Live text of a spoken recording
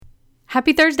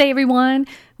Happy Thursday, everyone.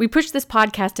 We pushed this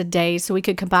podcast a day so we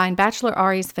could combine Bachelor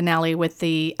Ari's finale with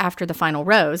the After the Final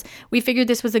Rose. We figured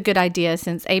this was a good idea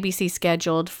since ABC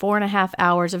scheduled 4.5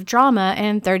 hours of drama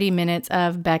and 30 minutes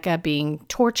of Becca being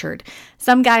tortured.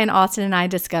 Some guy in Austin and I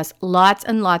discussed lots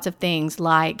and lots of things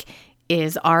like,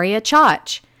 is Ari a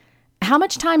chotch? How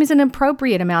much time is an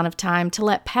appropriate amount of time to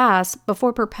let pass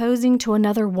before proposing to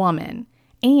another woman?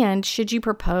 And should you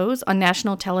propose on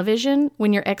national television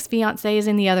when your ex-fiancé is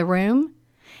in the other room?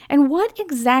 And what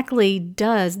exactly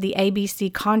does the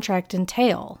ABC contract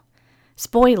entail?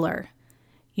 Spoiler,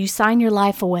 you sign your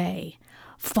life away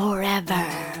forever.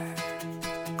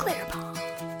 Clear ball.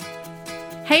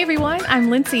 Hey everyone,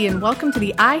 I'm Lindsay and welcome to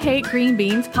the I Hate Green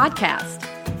Beans podcast.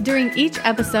 During each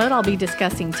episode, I'll be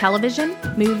discussing television,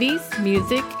 movies,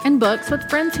 music, and books with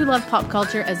friends who love pop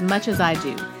culture as much as I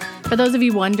do. For those of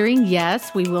you wondering,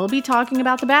 yes, we will be talking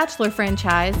about the Bachelor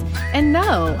franchise. And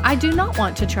no, I do not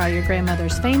want to try your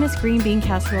grandmother's famous green bean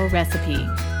casserole recipe.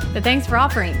 But thanks for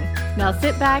offering. Now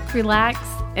sit back, relax,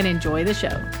 and enjoy the show.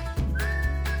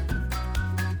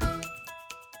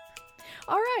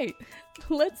 All right,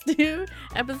 let's do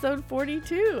episode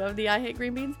 42 of the I Hate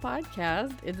Green Beans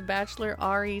podcast. It's Bachelor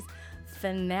Ari's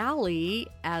finale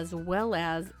as well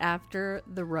as After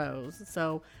the Rose.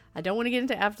 So I don't want to get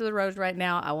into After the Rose right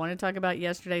now. I want to talk about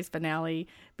yesterday's finale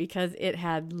because it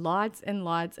had lots and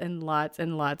lots and lots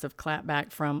and lots of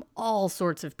clapback from all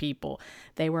sorts of people.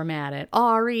 They were mad at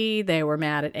Ari. They were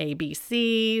mad at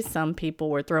ABC. Some people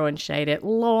were throwing shade at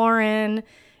Lauren.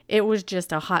 It was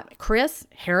just a hot... Chris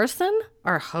Harrison,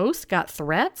 our host, got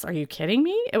threats. Are you kidding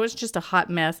me? It was just a hot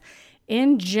mess.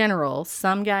 In general,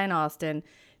 some guy in Austin,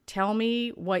 tell me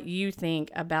what you think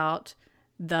about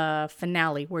the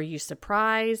finale. Were you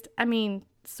surprised? I mean,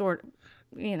 sort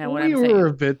of, you know what I'm saying. We were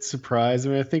a bit surprised.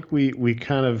 I mean, I think we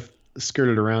kind of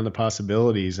skirted around the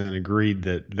possibilities and agreed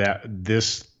that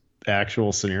this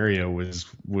actual scenario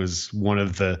was one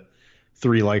of the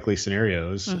three likely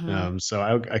scenarios. Mm-hmm. So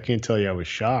I can't tell you I was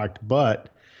shocked, but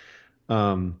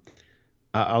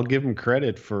I'll give them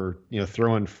credit for,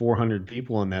 throwing 400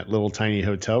 people in that little tiny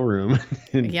hotel room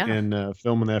and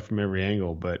filming that from every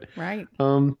angle. But, right.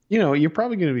 You're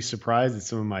probably going to be surprised at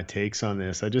some of my takes on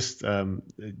this. I just,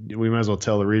 we might as well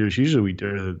tell the readers, usually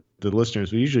the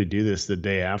listeners, we usually do this the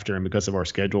day after. And because of our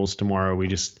schedules tomorrow, we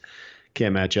just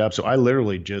can't match up. So I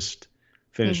literally just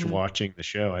finished watching the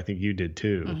show. I think you did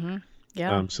too. Mm-hmm.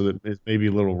 Yeah. So that it may be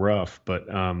a little rough, but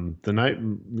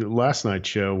the last night's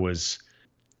show was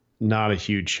not a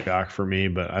huge shock for me,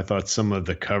 but I thought some of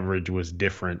the coverage was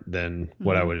different than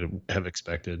what I would have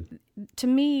expected. To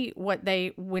me,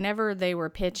 whenever they were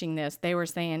pitching this, they were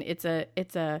saying it's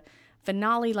a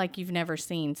finale like you've never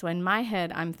seen. So in my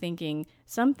head, I'm thinking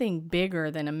something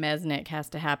bigger than a Mesnick has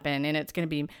to happen, and it's going to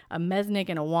be a Mesnick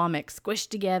and a Womack squished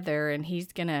together, and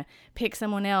he's going to pick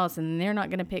someone else, and they're not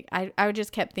going to pick. I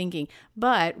just kept thinking,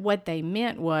 but what they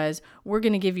meant was we're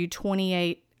going to give you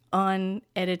 28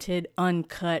 unedited,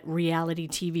 uncut reality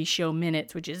TV show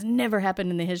minutes, which has never happened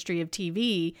in the history of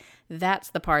TV. That's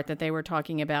the part that they were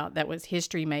talking about that was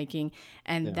history making.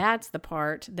 And that's the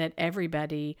part that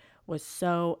everybody was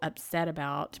so upset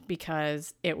about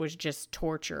because it was just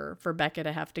torture for Becca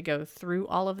to have to go through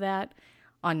all of that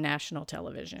on national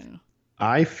television.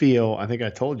 I think I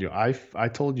told you, I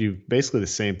told you basically the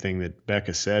same thing that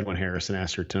Becca said when Harrison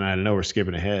asked her tonight. I know we're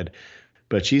skipping ahead,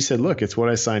 but she said, look, it's what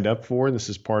I signed up for. And this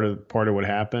is part of what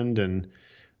happened. And,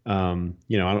 I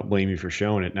don't blame you for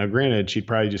showing it. Now, granted, she'd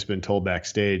probably just been told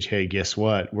backstage, hey, guess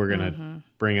what? We're going to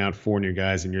bring out 4 new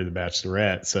guys and you're the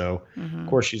Bachelorette. So, of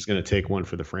course, she's going to take one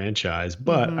for the franchise.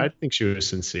 But I think she was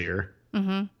sincere.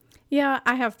 Mm-hmm. Yeah,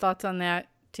 I have thoughts on that,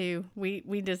 too.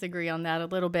 We disagree on that a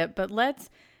little bit. But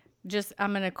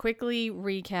I'm going to quickly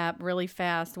recap really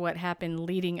fast what happened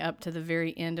leading up to the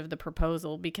very end of the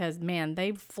proposal because, man,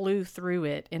 they flew through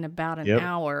it in about an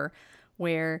hour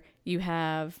where you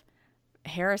have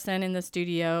Harrison in the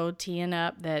studio teeing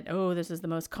up that, this is the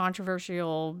most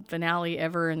controversial finale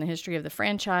ever in the history of the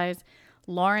franchise.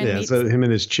 Lauren meets... so him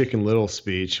and his Chicken Little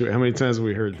speech. How many times have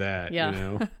we heard that?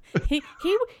 Yeah. he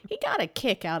got a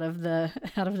kick out of the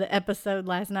episode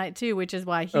last night, too, which is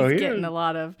why he's getting a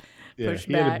lot of... Yeah,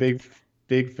 he had a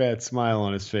big fat smile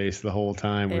on his face the whole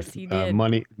time with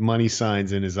money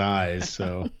signs in his eyes.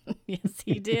 So yes,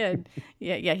 he did.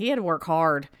 Yeah, he had to work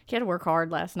hard. He had to work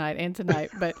hard last night and tonight.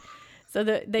 But so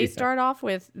they start off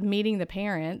with meeting the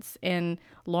parents, and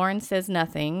Lauren says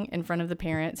nothing in front of the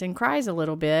parents and cries a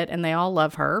little bit, and they all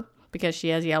love her because she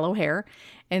has yellow hair.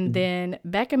 And then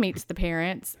Becca meets the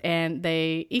parents, and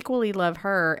they equally love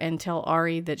her and tell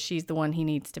Ari that she's the one he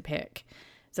needs to pick.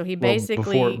 So he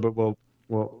basically...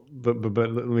 Well, but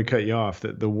let me cut you off.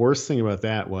 The worst thing about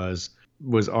that was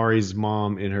Ari's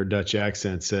mom in her Dutch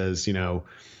accent says,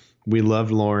 we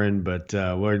loved Lauren, but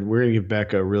we're gonna give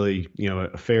Becca a really,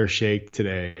 a fair shake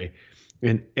today.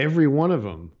 And every one of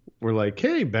them were like,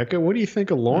 "Hey, Becca, what do you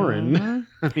think of Lauren?"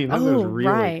 I mean, that was Oh, really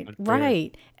right, unfair.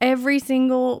 right. Every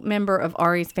single member of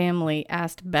Ari's family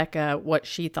asked Becca what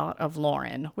she thought of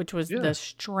Lauren, which was Yeah. the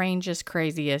strangest,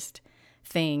 craziest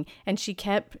thing. And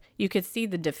you could see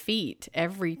the defeat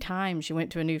every time she went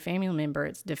to a new family member.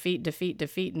 It's defeat, defeat,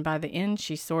 defeat. And by the end,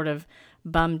 she sort of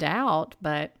bummed out,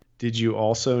 but Did you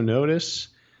also notice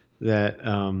that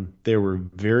there were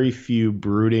very few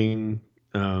brooding,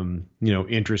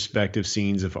 introspective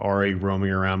scenes of Ari roaming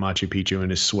around Machu Picchu in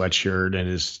his sweatshirt and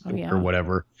his oh, yeah. or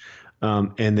whatever?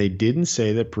 And they didn't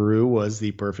say that Peru was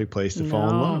the perfect place to fall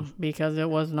in No, love. because it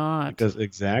was not. Because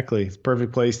exactly, it's the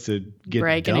perfect place to get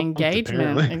Break an dumped,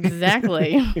 engagement. apparently.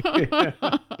 Exactly.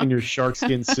 In your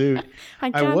sharkskin suit. I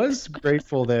got- was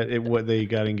grateful that they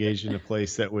got engaged in a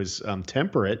place that was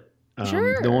temperate.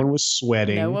 Sure. No one was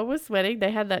sweating. Noah was sweating.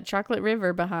 They had that chocolate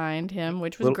river behind him,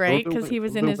 which was Little great bit because he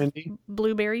was in little his windy.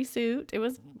 blueberry suit. It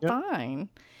was Yep. fine.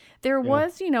 There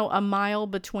was, a mile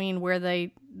between where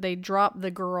they dropped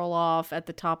the girl off at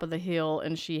the top of the hill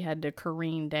and she had to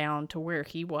careen down to where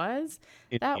he was.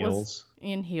 In That was heels.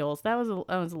 in heels. That was a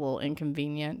little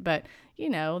inconvenient, but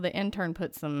the intern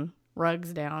put some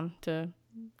rugs down to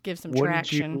give some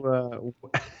traction.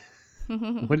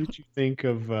 What did you think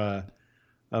of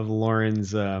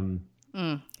Lauren's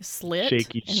Slit.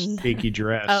 shaky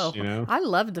dress? Oh, I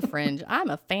loved the fringe. I'm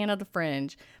a fan of the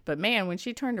fringe. But man, when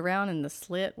she turned around and the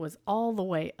slit was all the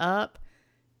way up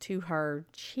to her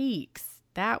cheeks,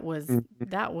 that was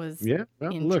Yeah.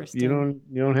 Well, look, interesting. you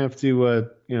don't have to do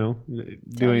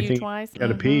Tell you anything. twice. Got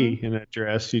to pee in that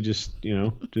dress. You just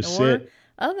just Or sit.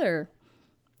 other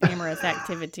amorous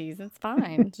activities. It's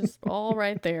fine. Just all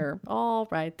right there. All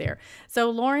right there.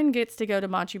 So Lauren gets to go to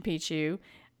Machu Picchu,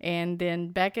 and then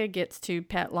Becca gets to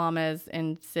pet llamas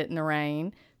and sit in the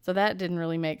rain. So that didn't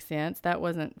really make sense. That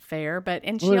wasn't fair.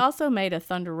 And she also made a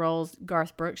Thunder Rolls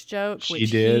Garth Brooks joke, She which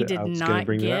did. he did I was gonna not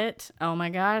bring that up. get. Oh my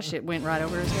gosh, it went right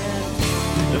over his head.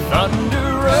 The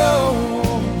thunder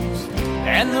rolls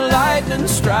and the lightning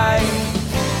strikes.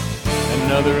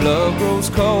 Another love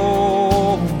grows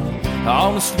cold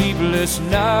on a sleepless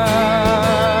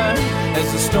night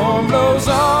as the storm blows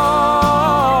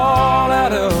all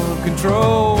out of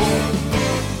control.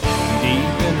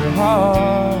 Deep in her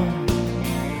heart,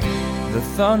 the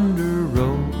thunder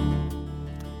rolls.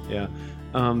 Yeah.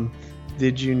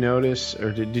 Did you notice,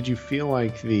 or did you feel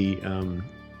like the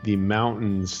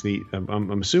mountains?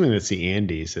 I'm assuming that's the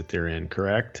Andes that they're in,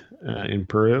 correct? In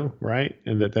Peru, right?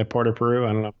 And that part of Peru.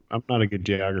 I don't know. I'm not a good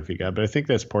geography guy, but I think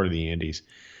that's part of the Andes.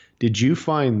 Did you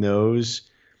find those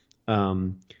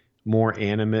more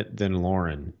animate than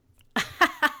Lauren?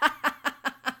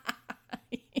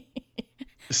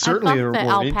 Certainly, I they're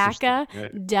thought the more alpaca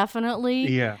interesting.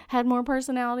 definitely Yeah. had more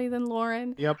personality than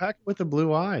Lauren. The alpaca with the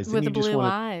blue eyes. With the Didn't you just blue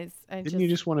wanna- eyes. Didn't you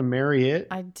just want to marry it?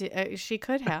 I did. She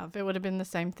could have. It would have been the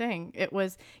same thing. It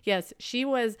was, yes, she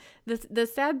was. The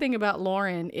sad thing about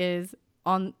Lauren is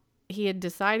he had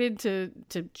decided to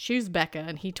choose Becca,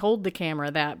 and he told the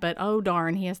camera that, but oh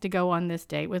darn, he has to go on this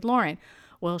date with Lauren.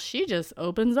 Well, she just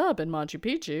opens up in Machu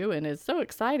Picchu and is so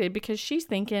excited because she's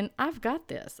thinking, I've got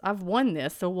this. I've won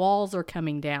this. The walls are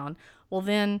coming down. Well,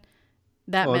 then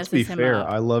that Well, messes let's be him fair. up.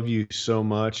 I love you so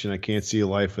much, and I can't see a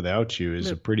life without you is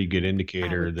a pretty good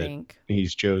indicator would that think.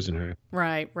 he's chosen her.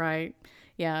 Right.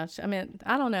 Yeah. I mean,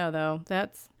 I don't know though.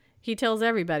 He tells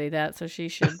everybody that, so she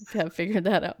should have figured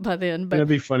that out by then. But It'd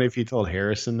be funny if he told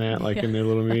Harrison that, like in their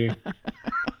little meeting.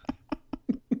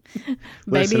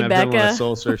 Listen, baby I've done a lot Becca. of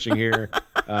soul searching here.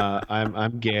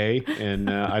 I'm gay, and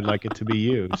I'd like it to be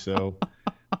you. So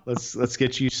let's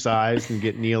get you sized and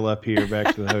get Neil up here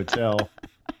back to the hotel.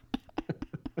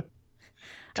 I bet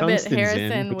Tungsten's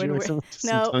Harrison in. would you wear. like some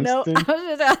No. tungsten? I was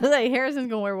just about to say Harrison's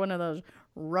gonna wear one of those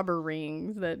rubber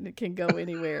rings that can go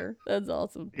anywhere. That's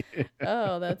awesome.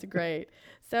 Oh, that's great.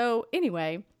 So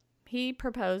anyway, he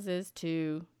proposes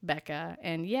to Becca,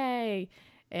 and yay!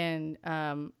 And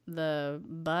the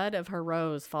bud of her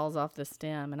rose falls off the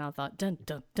stem, and I thought, dun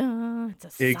dun dun, it's a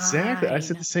sign. Exactly. I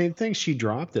said the same thing. She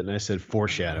dropped it, and I said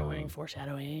foreshadowing. Oh,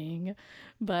 foreshadowing.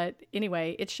 But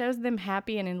anyway, it shows them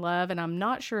happy and in love, and I'm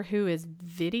not sure who is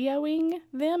videoing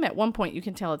them. At one point, you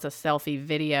can tell it's a selfie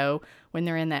video when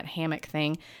they're in that hammock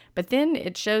thing. But then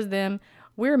it shows them,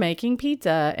 we're making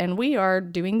pizza, and we are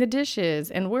doing the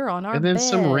dishes, and we're on our bed. And then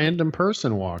some random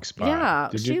person walks by. Yeah,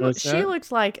 Did you notice that? she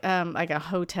looks like a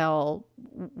hotel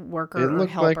worker It or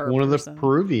looked like helper one of the person.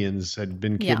 Peruvians had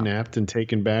been Yeah. kidnapped and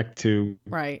taken back to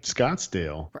Right.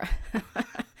 Scottsdale.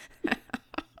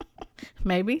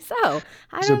 Maybe so.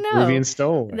 I It's don't a know. Peruvian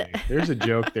stowaway. There's a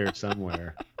joke there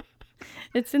somewhere.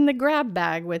 It's in the grab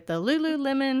bag with the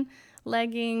Lululemon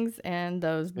leggings and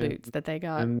those boots that they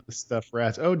got. And the stuffed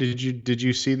rats. Oh, did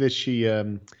you see that she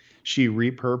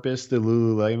repurposed the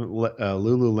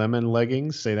Lululemon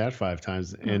leggings? Say that 5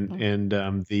 times. And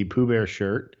the Pooh Bear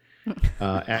shirt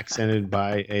accented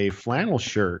by a flannel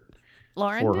shirt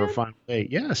Lauren for her did? final day.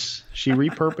 Yes, she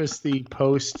repurposed the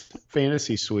post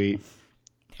fantasy suite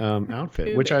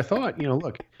outfit, which I thought,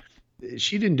 look,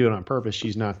 she didn't do it on purpose.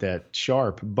 She's not that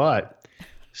sharp, but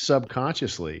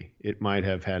subconsciously it might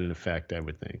have had an effect, I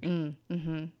would think.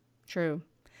 True.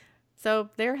 So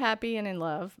they're happy and in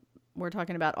love. We're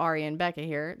talking about Ari and Becca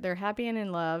here. They're happy and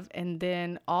in love. And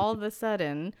then all of a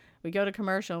sudden, we go to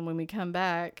commercial. And when we come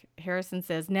back, Harrison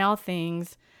says, now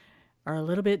things are a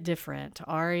little bit different.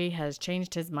 Ari has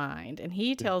changed his mind. And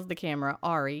he tells the camera,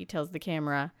 Ari tells the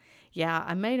camera, yeah,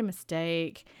 I made a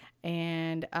mistake.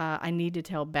 And I need to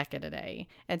tell Becca today.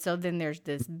 And so then there's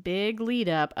this big lead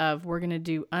up of we're going to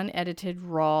do unedited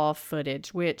raw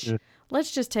footage, which let's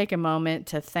just take a moment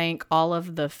to thank all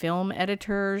of the film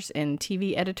editors and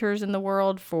TV editors in the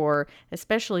world for,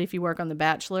 especially if you work on The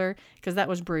Bachelor, because that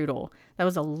was brutal. That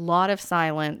was a lot of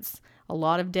silence, a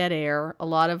lot of dead air, a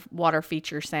lot of water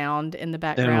feature sound in the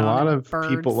background. And a lot of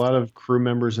birds. people, a lot of crew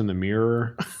members in the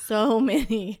mirror. So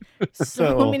many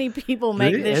people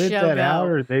make did they this edit show that go. out,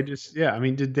 or they just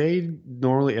did they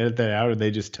normally edit that out, or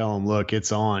they just tell them, look,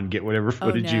 it's on, get whatever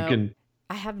footage you can?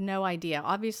 I have no idea.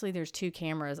 Obviously there's 2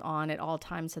 cameras on at all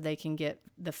times so they can get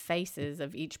the faces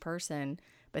of each person,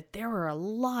 but there were a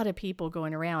lot of people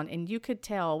going around, and you could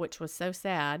tell, which was so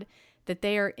sad, that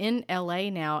they are in LA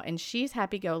now, and she's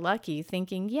happy-go-lucky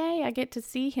thinking, yay, I get to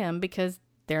see him, because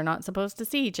they're not supposed to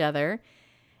see each other.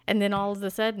 And then all of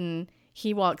a sudden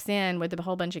he walks in with a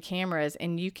whole bunch of cameras,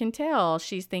 and you can tell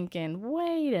she's thinking,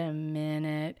 wait a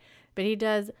minute. But he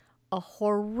does a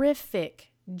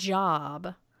horrific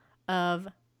job of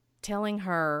telling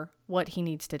her what he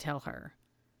needs to tell her.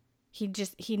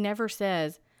 He never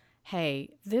says, hey,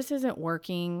 this isn't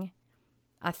working.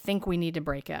 I think we need to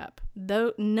break up.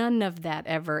 Though none of that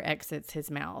ever exits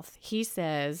his mouth. He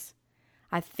says,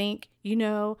 I think,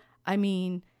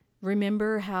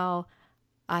 remember how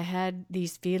I had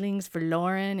these feelings for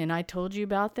Lauren and I told you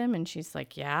about them? And she's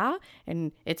like, yeah.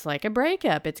 And it's like a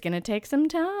breakup. It's going to take some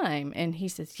time. And he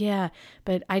says, yeah,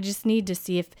 but I just need to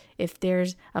see if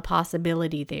there's a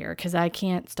possibility there, because I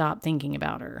can't stop thinking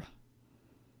about her.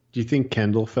 Do you think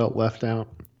Kendall felt left out?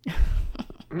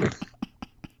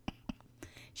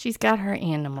 She's got her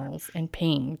animals and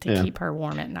Ping to keep her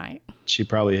warm at night. She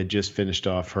probably had just finished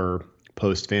off her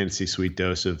post-fantasy suite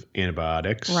dose of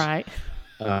antibiotics. Right.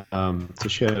 So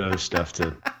she had other stuff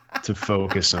to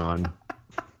focus on.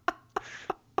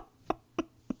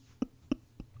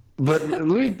 But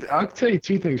I'll tell you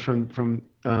 2 things from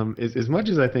as much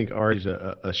as I think Ari's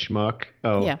a schmuck.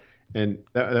 Oh, yeah. And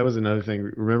that was another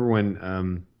thing. Remember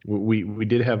when we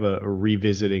did have a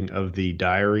revisiting of the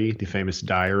diary, the famous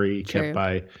diary kept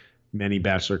by many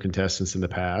Bachelor contestants in the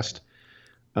past.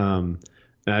 And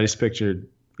I just pictured,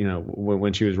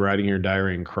 when she was writing her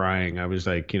diary and crying, I was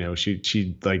like,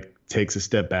 she like takes a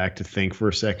step back to think for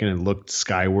a second and looked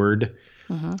skyward.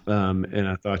 And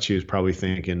I thought she was probably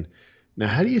thinking, now,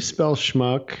 how do you spell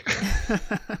schmuck?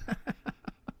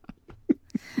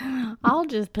 I'll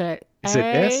just put Is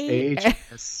it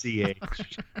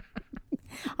SHSCH?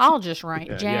 I'll just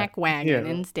write Jack Wagon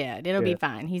instead. It'll be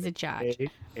fine. He's a judge.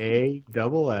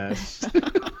 A-double-S.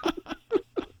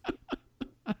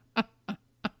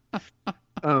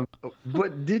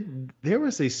 But there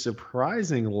was a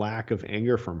surprising lack of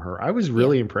anger from her. I was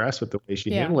really impressed with the way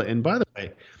she handled it. And by the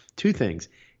way, 2 things.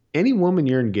 Any woman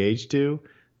you're engaged to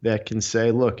that can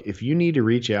say, look, if you need to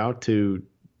reach out to,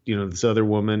 this other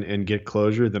woman and get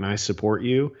closure, then I support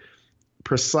you.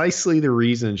 Precisely the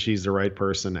reason she's the right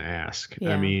person to ask.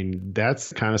 Yeah. I mean, that's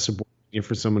the kind of support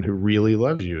for someone who really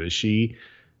loves you. Is she,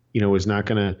 is not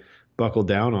going to buckle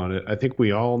down on it. I think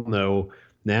we all know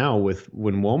now when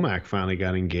Womack finally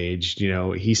got engaged,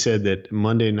 he said that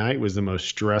Monday night was the most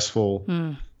stressful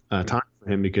time for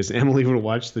him because Emily would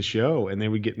watch the show and they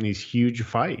would get in these huge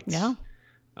fights. Yeah.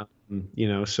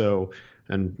 So,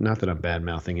 and not that I'm bad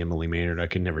mouthing Emily Maynard, I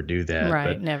could never do that. Right.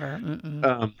 But, never.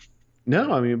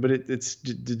 No, I mean, but it's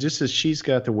just as she's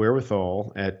got the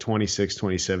wherewithal at 26,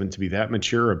 27 to be that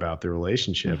mature about the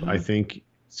relationship, I think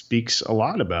speaks a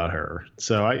lot about her.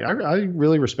 So I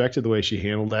really respected the way she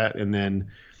handled that. And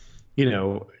then,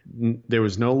 there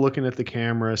was no looking at the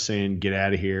camera saying, get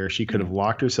out of here. She could have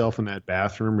locked herself in that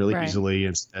bathroom really Right. easily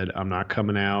and said, I'm not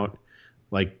coming out,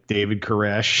 like David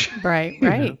Koresh. Right, You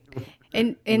right.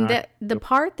 know? And the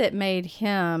part that made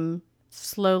him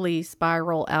slowly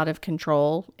spiral out of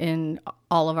control in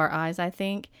all of our eyes, I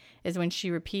think, is when she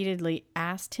repeatedly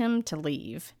asked him to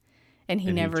leave, and he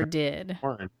And never did.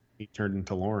 He turned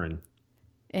into Lauren.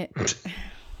 It,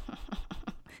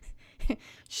 He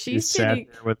she's sat sitting.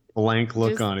 there with a blank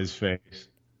look just- on his face.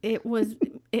 It was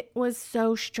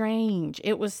so strange.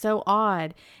 It was so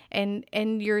odd, and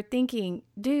you're thinking,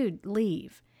 dude,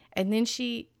 leave. And then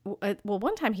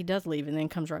one time he does leave and then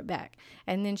comes right back.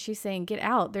 And then she's saying, get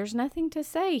out. There's nothing to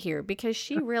say here, because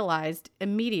she realized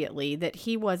immediately that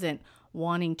he wasn't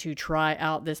wanting to try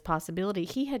out this possibility.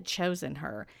 He had chosen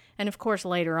her. And of course,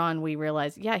 later on, we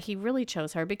realized, yeah, he really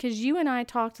chose her, because you and I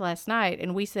talked last night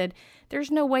and we said, there's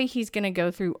no way he's going to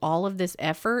go through all of this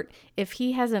effort if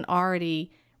he hasn't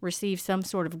already received some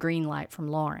sort of green light from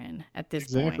Lauren at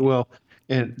this point. Well,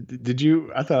 and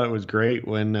I thought it was great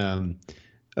when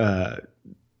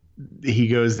he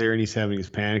goes there and he's having his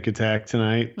panic attack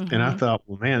tonight. Mm-hmm. And I thought,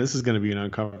 well, man, this is going to be an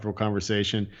uncomfortable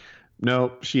conversation.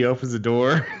 Nope. She opens the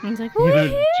door. He's like, jumps.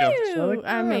 woohoo! Like,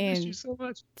 I I mean, miss you so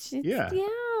much. yeah,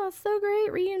 so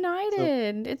great,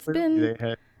 reunited. It's been They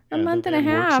had, a month and a they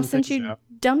had worked half some since things you out.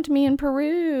 dumped me in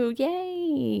Peru.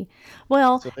 Yay!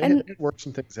 Well, So they and had worked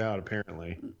some things out,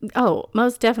 apparently. oh,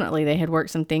 most definitely they had worked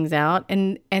some things out,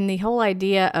 and the whole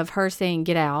idea of her saying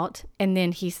get out, and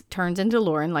then he turns into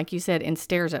Lauren, like you said, and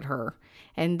stares at her,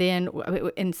 and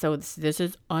so this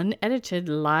is unedited,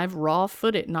 live, raw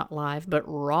footage, not live, but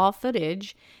raw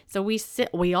footage. So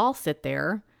we all sit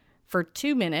there for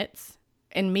 2 minutes,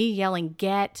 and me yelling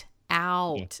get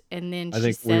out, and then I she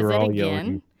think we says were it all again.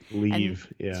 yelling, leave.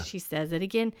 And Yeah. she says it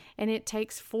again, and it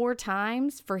takes 4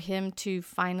 times for him to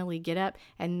finally get up.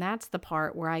 And that's the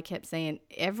part where I kept saying,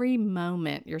 every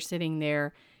moment you're sitting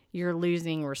there, you're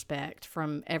losing respect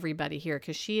from everybody here,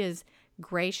 because she is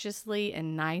graciously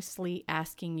and nicely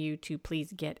asking you to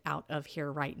please get out of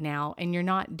here right now, and you're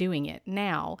not doing it.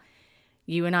 Now,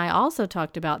 you and I also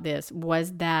talked about this.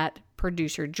 Was that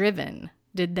producer driven?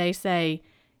 Did they say,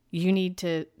 you need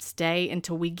to stay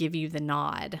until we give you the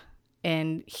nod?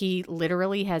 And he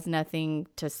literally has nothing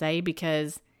to say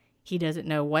because he doesn't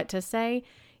know what to say.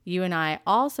 You and I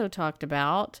also talked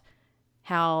about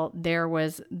how there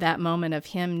was that moment of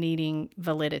him needing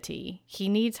validity. He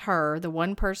needs her, the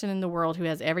one person in the world who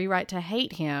has every right to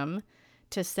hate him,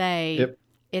 to say, Yep.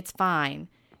 It's fine.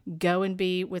 Go and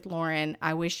be with Lauren.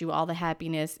 I wish you all the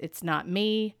happiness. It's not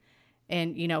me.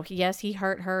 And, yes, he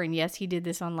hurt her, and yes, he did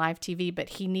this on live TV, but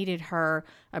he needed her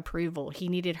approval. He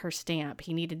needed her stamp.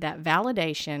 He needed that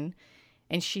validation,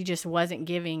 and she just wasn't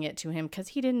giving it to him because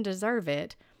he didn't deserve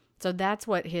it. So that's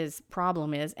what his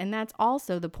problem is, and that's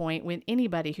also the point with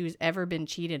anybody who's ever been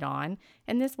cheated on,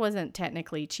 and this wasn't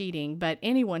technically cheating, but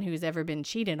anyone who's ever been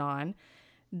cheated on,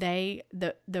 the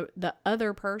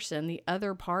other person, the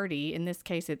other party, in this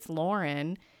case it's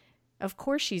Lauren, of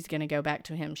course she's going to go back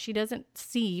to him. She doesn't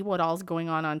see what all's going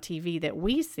on TV that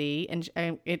we see, and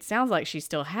it sounds like she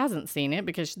still hasn't seen it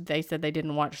because they said they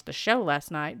didn't watch the show last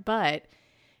night, but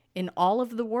in all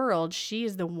of the world, she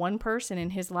is the one person in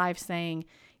his life saying,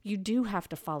 you do have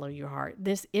to follow your heart.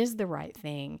 This is the right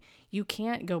thing. You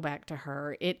can't go back to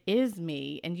her. It is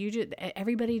me. And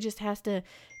everybody just has to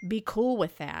be cool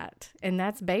with that. And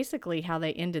that's basically how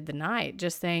they ended the night.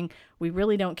 Just saying, we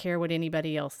really don't care what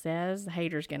anybody else says. The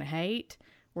hater's going to hate.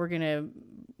 We're going to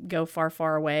go far,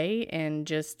 far away and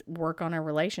just work on our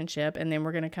relationship. And then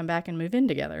we're going to come back and move in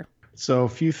together. So a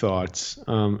few thoughts.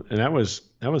 And that was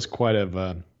quite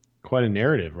a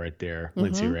narrative right there,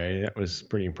 Lindsay Ray. That was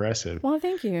pretty impressive. Well,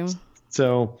 thank you.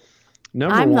 So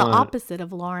I'm I'm the opposite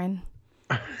of Lauren.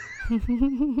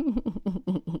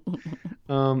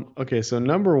 Okay, so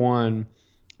number one,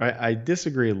 I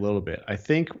disagree a little bit. I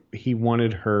think he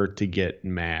wanted her to get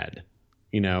mad.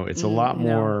 It's a lot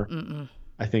more.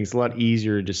 I think it's a lot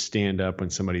easier to just stand up when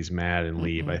somebody's mad and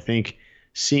leave. I think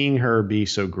seeing her be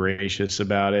so gracious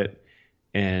about it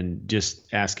and just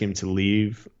ask him to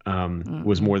leave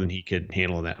was more than he could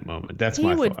handle in that moment. That's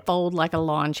my thought. He would fold like a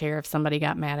lawn chair if somebody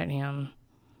got mad at him.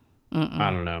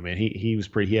 I don't know, man. He was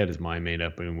pretty. He had his mind made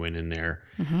up and went in there.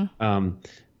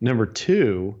 Number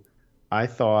two, I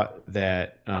thought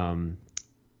that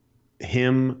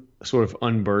him sort of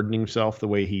unburdening himself the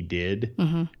way he did.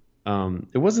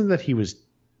 It wasn't that he was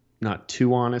not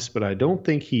too honest, but I don't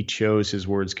think he chose his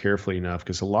words carefully enough,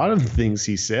 because a lot of the things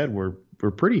he said were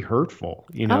pretty hurtful.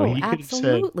 He could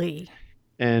absolutely. have said,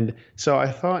 and so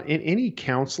I thought in any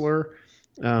counselor,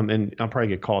 and I'll probably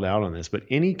get called out on this, but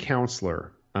any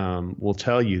counselor will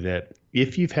tell you that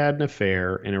if you've had an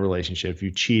affair in a relationship, if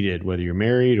you cheated, whether you're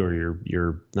married or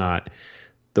you're not,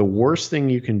 the worst thing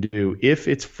you can do if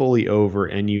it's fully over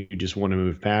and you just want to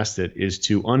move past it is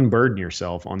to unburden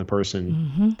yourself on the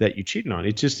person that you cheated on.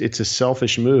 It's a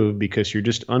selfish move because you're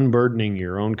just unburdening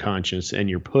your own conscience and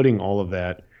you're putting all of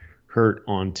that hurt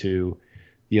onto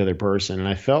the other person. And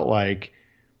I felt like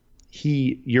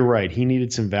you're right. He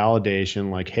needed some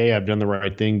validation, like, hey, I've done the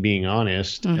right thing, being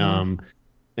honest.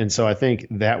 And so I think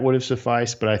that would have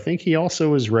sufficed. But I think he also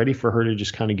was ready for her to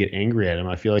just kind of get angry at him.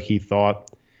 I feel like he thought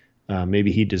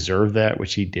maybe he deserved that,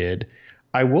 which he did.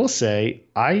 I will say,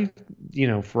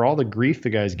 for all the grief the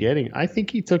guy's getting, I think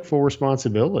he took full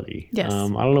responsibility. Yes. I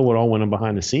don't know what all went on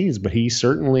behind the scenes, but he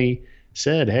certainly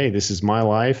said, hey, this is my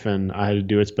life and I had to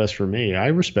do what's best for me. I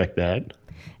respect that.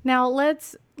 Now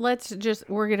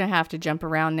we're going to have to jump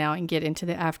around now and get into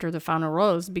the after the final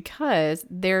rose, because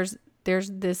there's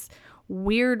this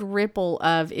weird ripple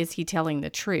of, is he telling the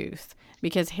truth?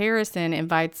 Because Harrison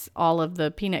invites all of the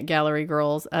Peanut Gallery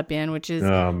girls up in, which is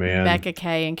Becca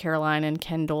K and Caroline and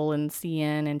Kendall and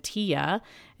CN and Tia.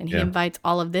 And he invites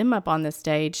all of them up on the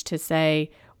stage to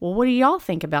say, well, what do y'all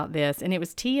think about this? And it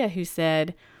was Tia who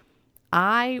said,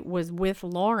 I was with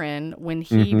Lauren when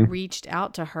he reached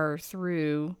out to her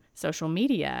through social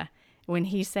media, when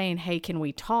he's saying, hey, can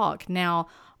we talk? Now,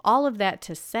 all of that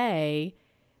to say,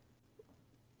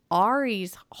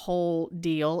 Ari's whole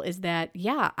deal is that,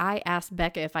 I asked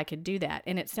Becca if I could do that.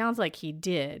 And it sounds like he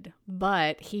did,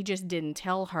 but he just didn't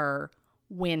tell her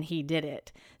when he did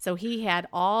it. So he had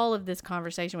all of this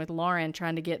conversation with Lauren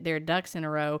trying to get their ducks in a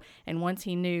row. And once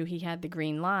he knew he had the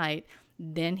green light,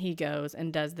 then he goes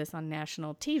and does this on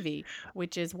national TV,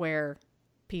 which is where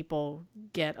people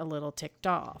get a little ticked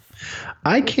off.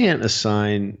 I can't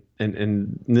assign,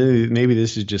 and maybe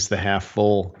this is just the half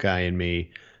full guy in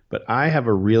me, but I have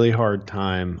a really hard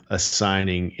time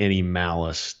assigning any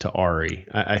malice to Ari.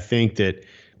 I think that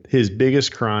his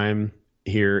biggest crime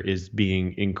here is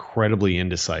being incredibly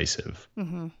indecisive.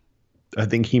 I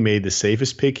think he made the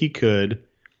safest pick he could.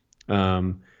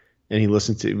 And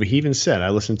he even said,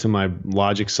 I listened to my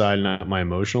logic side, not my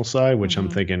emotional side, which I'm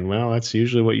thinking, well, that's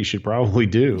usually what you should probably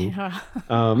do.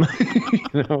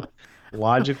 Yeah.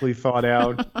 Logically thought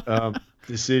out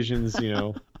decisions,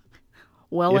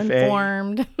 well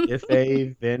informed. If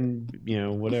A, then,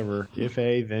 whatever. If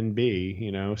A, then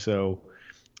B, so,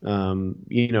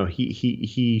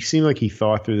 he seemed like he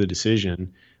thought through the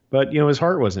decision, but, his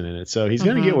heart wasn't in it. So he's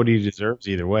going to get what he deserves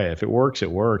either way. If it works,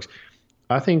 it works.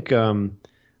 I think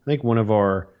one of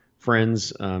our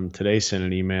friends today sent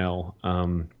an email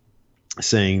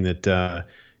saying that,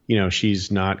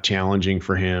 she's not challenging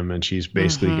for him and she's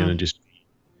basically going to just,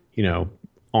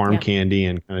 arm candy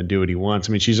and kind of do what he wants.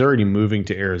 I mean, she's already moving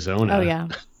to Arizona. Oh, yeah.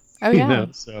 Oh, yeah.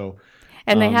 So,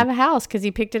 and they have a house because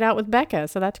he picked it out with Becca.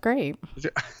 So that's great.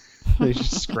 They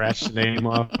just scratched the name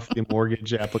off the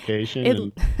mortgage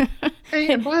application.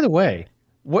 And by the way,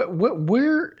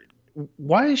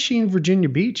 why is she in Virginia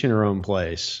Beach in her own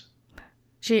place?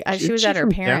 She was at her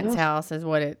parents' house is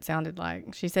what it sounded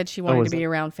like. She said she wanted to be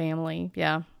around family.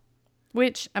 Yeah.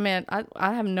 Which, I mean,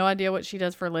 I have no idea what she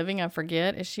does for a living. I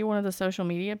forget. Is she one of the social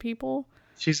media people?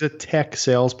 She's a tech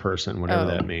salesperson, whatever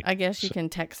that means. I guess you can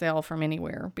tech sell from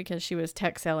anywhere, because she was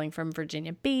tech selling from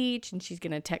Virginia Beach and she's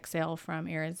going to tech sell from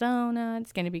Arizona.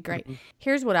 It's going to be great.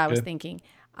 Here's what I was thinking.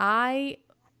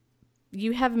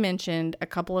 You have mentioned a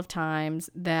couple of times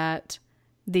that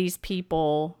these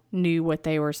people knew what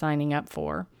they were signing up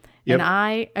for. Yep. And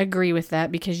I agree with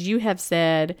that, because you have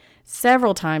said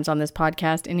several times on this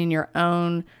podcast and in your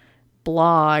own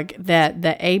blog that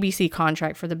the ABC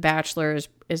contract for The Bachelor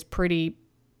is pretty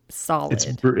solid. It's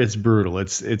brutal.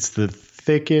 It's the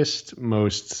thickest,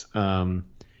 most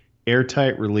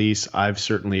airtight release I've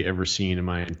certainly ever seen in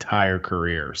my entire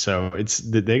career. So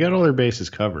they got all their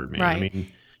bases covered, man. Right. I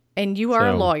mean, and you are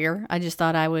a lawyer. I just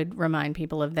thought I would remind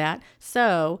people of that.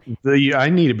 So I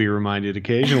need to be reminded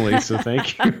occasionally. So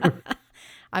thank you.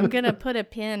 I'm going to put a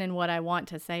pin in what I want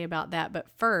to say about that. But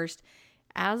first,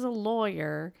 as a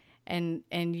lawyer and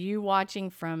you watching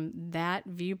from that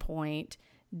viewpoint,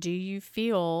 do you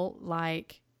feel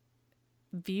like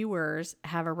viewers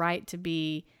have a right to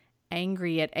be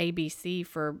angry at ABC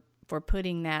for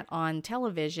putting that on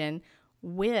television?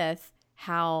 With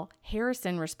how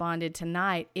Harrison responded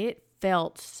tonight, it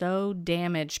felt so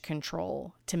damage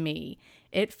control to me.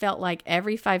 It felt like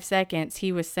every 5 seconds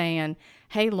he was saying,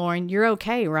 hey, Lauren, you're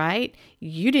okay, right?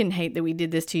 You didn't hate that we did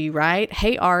this to you, right?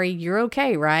 Hey, Ari, you're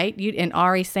okay, right? And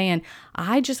Ari saying,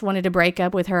 I just wanted to break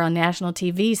up with her on national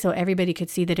TV so everybody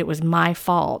could see that it was my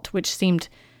fault, which seemed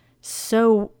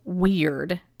so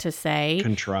weird to say.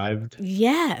 Contrived.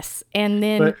 Yes. And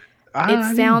then But I it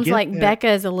didn't sounds get like that. Becca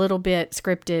is a little bit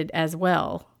scripted as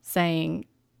well, saying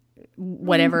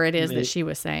whatever it is that she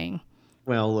was saying.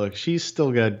 Well, look, she's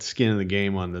still got skin in the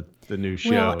game on the new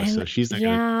show, and so she's not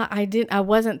gonna. I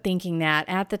wasn't thinking that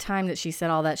at the time that she said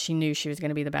all that. She knew she was going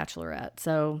to be the Bachelorette.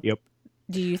 So, Yep.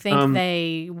 do you think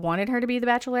they wanted her to be the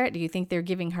Bachelorette? Do you think they're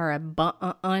giving her a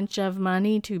bunch of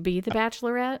money to be the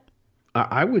Bachelorette?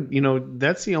 I would,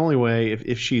 that's the only way.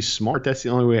 If she's smart, that's the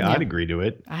only way I'd agree to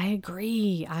it. I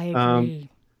agree.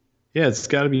 Yeah, it's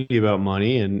got to be about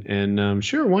money, and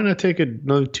sure, why not take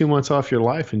another 2 months off your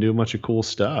life and do a bunch of cool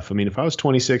stuff? I mean, if I was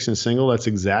 26 and single, that's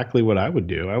exactly what I would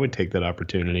do. I would take that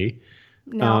opportunity.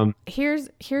 Now, here's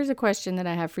a question that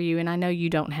I have for you, and I know you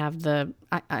don't have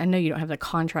I know you don't have the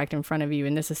contract in front of you,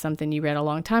 and this is something you read a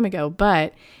long time ago.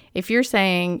 But if you're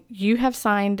saying you have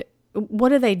signed, what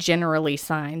do they generally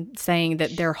sign, saying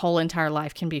that their whole entire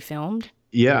life can be filmed?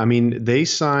 Yeah, I mean, they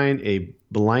sign a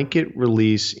blanket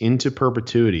release into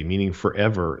perpetuity, meaning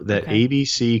forever, that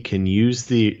ABC can use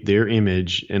their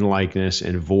image and likeness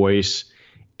and voice,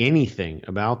 anything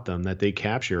about them that they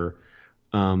capture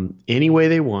any way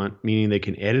they want, meaning they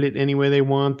can edit it any way they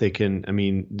want. They can, I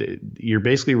mean, you're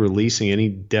basically releasing any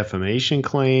defamation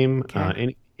claim,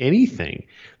 anything.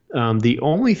 The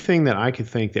only thing that I could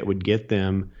think that would get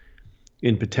them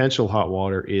in potential hot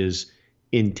water is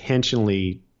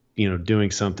intentionally doing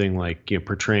something like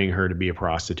portraying her to be a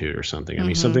prostitute or something. I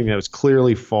mean, something that was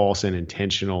clearly false and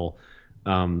intentional.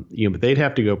 But they'd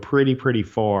have to go pretty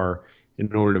far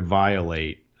in order to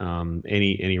violate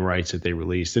any rights that they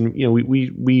released. And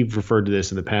we've referred to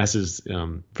this in the past as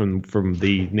from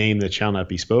the name that shall not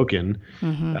be spoken.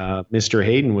 Mr.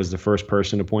 Hayden was the first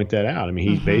person to point that out. I mean,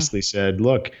 he basically said,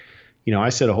 "Look, I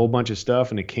said a whole bunch of stuff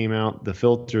and it came out the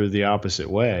filter the opposite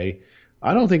way."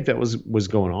 I don't think that was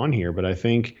going on here, but I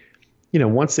think,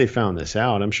 once they found this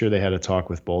out, I'm sure they had a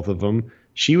talk with both of them.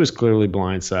 She was clearly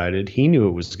blindsided. He knew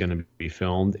it was going to be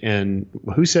filmed. And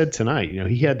who said tonight,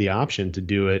 he had the option to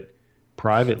do it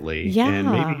privately. Yeah.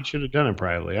 And maybe he should have done it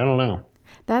privately. I don't know.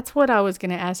 That's what I was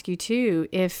going to ask you too.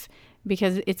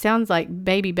 Because it sounds like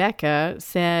baby Becca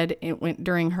said it went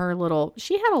during her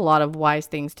she had a lot of wise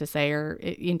things to say or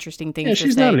interesting things to say.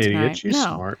 She's not an idiot. Tonight. She's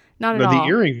smart. Not but at all. The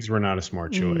earrings were not a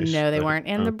smart choice. No, they weren't.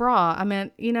 And the bra. I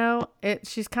mean,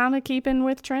 she's kind of keeping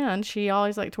with trend. She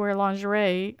always liked to wear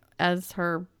lingerie as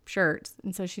her shirts.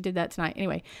 And so she did that tonight.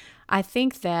 Anyway, I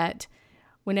think that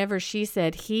whenever she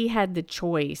said he had the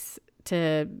choice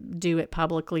to do it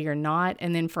publicly or not,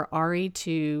 and then for Ari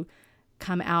to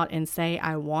come out and say,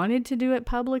 I wanted to do it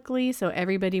publicly so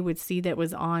everybody would see that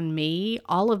was on me,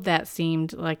 all of that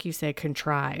seemed, like you said,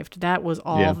 contrived. That was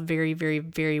all very, very,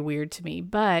 very weird to me.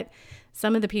 But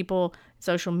some of the people,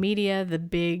 social media, the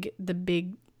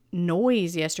big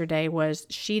noise yesterday was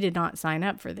she did not sign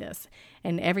up for this.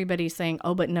 And everybody's saying,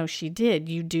 oh, but no, she did.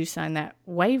 You do sign that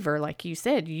waiver. Like you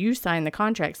said, you signed the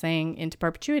contract saying into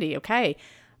perpetuity. Okay.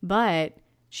 But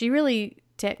she really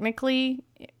technically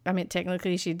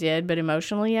she did, but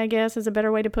emotionally, I guess is a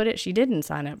better way to put it. She didn't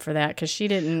sign up for that because she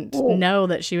didn't know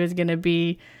that she was going to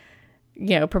be,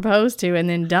 proposed to and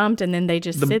then dumped. And then they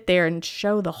just sit there and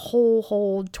show the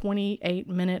whole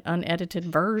 28-minute unedited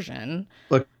version.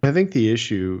 Look, I think the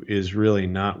issue is really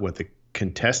not what the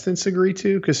contestants agree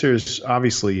to, because there's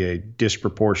obviously a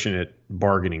disproportionate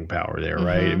bargaining power there,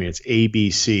 right? I mean, it's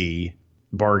ABC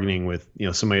bargaining with,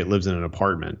 somebody that lives in an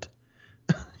apartment.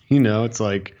 It's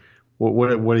like,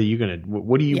 what are you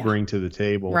what do you bring to the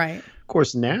table? Right. Of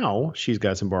course, now she's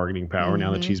got some bargaining power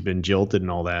now that she's been jilted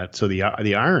and all that. So the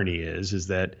irony is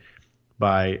that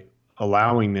by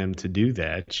allowing them to do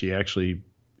that, she actually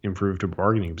improved her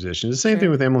bargaining position. It's the same thing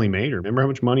with Emily Mader. Remember how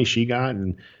much money she got,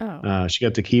 and she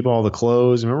got to keep all the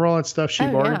clothes. Remember all that stuff she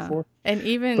bargained for? And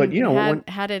even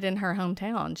had it in her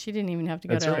hometown. She didn't even have to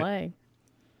go to LA.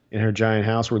 In her giant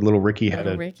house where little Ricky had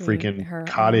a freaking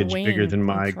cottage bigger than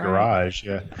my garage.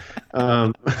 Yeah.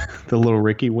 The little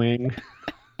Ricky wing.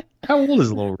 How old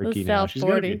is little Ricky now? She's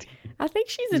 40. I think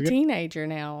she's a teenager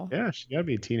now. Yeah, she's got to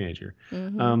be a teenager.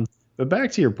 But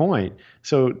back to your point.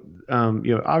 So,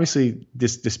 obviously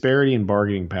this disparity in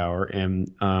bargaining power.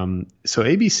 And so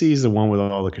ABC is the one with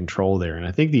all the control there. And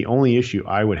I think the only issue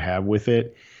I would have with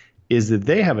it is that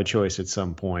they have a choice at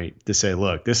some point to say,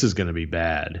 look, this is going to be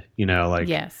bad.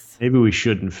 Maybe we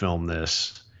shouldn't film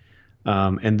this.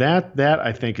 And that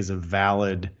I think is a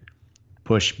valid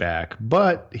pushback.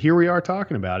 But here we are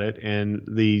talking about it, and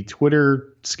the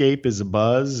Twitter scape is a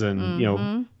buzz,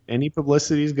 and any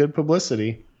publicity is good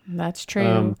publicity. That's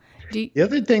true. The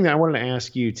other thing that I wanted to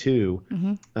ask you too,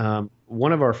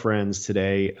 one of our friends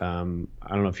today, I don't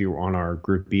know if you were on our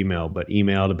group email, but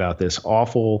emailed about this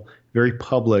awful, very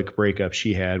public breakup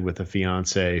she had with a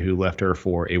fiance who left her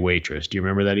for a waitress. Do you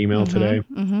remember that email today?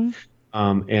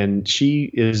 Mm-hmm. And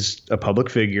she is a public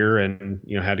figure and,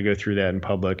 had to go through that in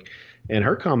public. And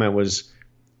her comment was,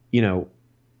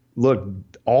 look,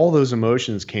 all those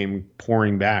emotions came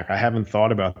pouring back. I haven't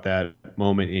thought about that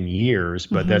moment in years,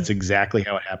 but that's exactly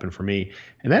how it happened for me.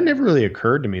 And that never really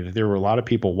occurred to me that there were a lot of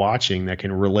people watching that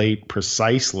can relate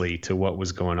precisely to what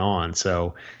was going on.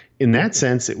 So in that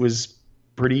sense, it was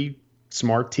pretty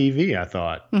smart TV, I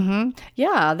thought. Mm-hmm.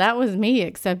 Yeah, that was me,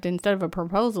 except instead of a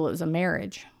proposal, it was a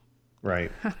marriage.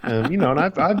 Right. And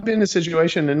I've been in a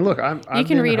situation, and look, you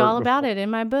can read all about it in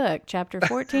my book, chapter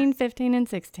 14, 15, and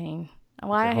 16.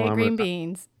 Why I hate green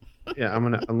beans. Yeah,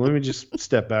 let me just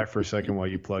step back for a second while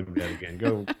you plug that again.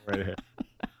 Go right ahead.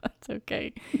 That's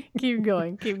okay. Keep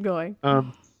going.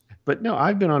 But no,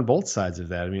 I've been on both sides of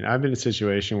that. I mean, I've been in a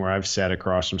situation where I've sat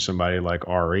across from somebody like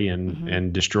Ari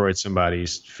and destroyed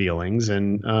somebody's feelings,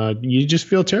 and you just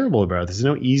feel terrible about it. There's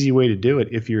no easy way to do it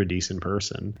if you're a decent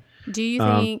person. Do you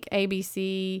think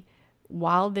ABC,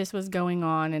 while this was going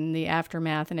on and the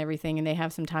aftermath and everything, and they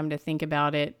have some time to think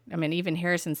about it, I mean, even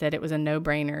Harrison said it was a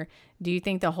no-brainer. Do you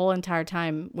think the whole entire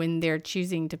time when they're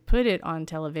choosing to put it on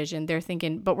television, they're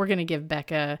thinking, but we're going to give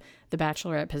Becca the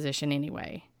Bachelorette position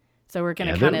anyway? So we're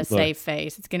going to kind of save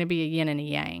face. It's going to be a yin and a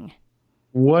yang.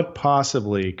 What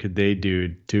possibly could they do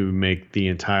to make the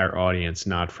entire audience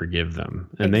not forgive them?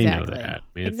 And they know that. I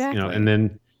mean, exactly. And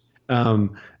then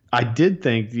I did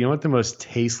think, what the most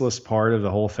tasteless part of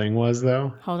the whole thing was,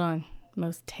 though? Hold on.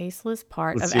 Most tasteless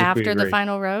part of after the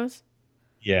final rose?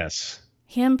 Yes.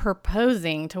 Him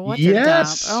proposing to what's a dump.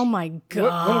 Oh, my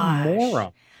gosh. What a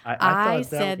moron. I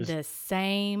said the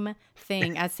same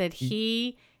thing. I said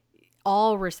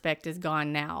all respect is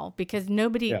gone now because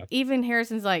nobody, even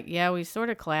Harrison's like, yeah, we sort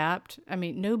of clapped. I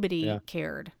mean, nobody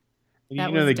cared. They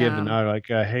give the nod like,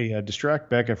 hey, distract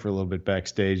Becca for a little bit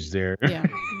backstage there. Yeah.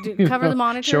 Cover the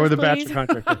monitors, show her the please.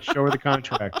 Bachelor contract. Show her the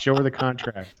contract. Show her the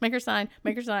contract. Make her sign.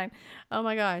 Oh,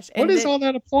 my gosh. What is all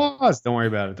that applause? Don't worry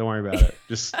about it.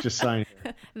 Just sign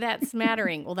here. That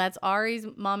smattering. Well, that's Ari's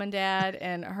mom and dad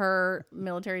and her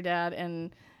military dad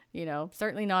and,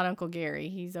 certainly not Uncle Gary.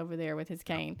 He's over there with his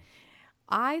cane.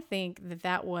 I think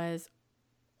that was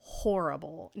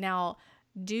horrible. Now,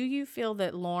 do you feel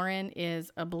that Lauren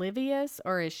is oblivious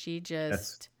or is she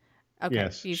just okay?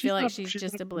 Yes. Do you feel like she's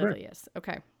just oblivious?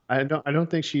 Okay. I don't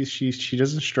think she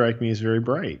doesn't strike me as very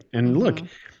bright. And look,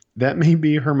 that may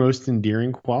be her most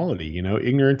endearing quality.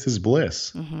 Ignorance is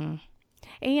bliss. Mm-hmm.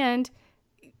 And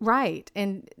right.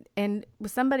 And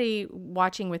somebody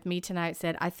watching with me tonight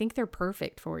said, I think they're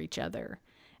perfect for each other.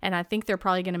 And I think they're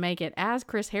probably going to make it. As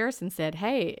Chris Harrison said,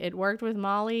 hey, it worked with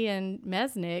Molly and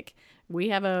Mesnick. We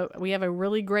have a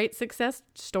really great success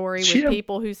story with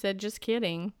people who said, just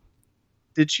kidding.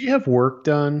 Did she have work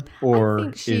done, or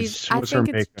I think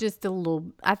it's just a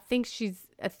little. I think she's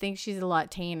a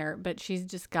lot tanner, but she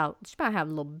might have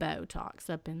a little Botox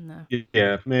up in the.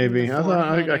 Yeah, maybe.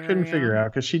 I couldn't figure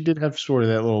out because she did have sort of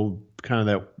that little kind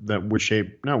of that weird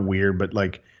shape, not weird, but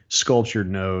like sculptured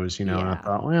nose, And I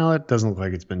thought, well, it doesn't look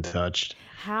like it's been touched.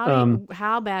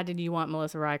 How bad did you want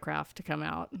Melissa Rycroft to come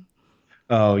out?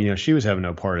 Oh, she was having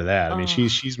no part of that. I mean,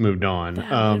 she's moved on. That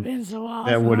would have been so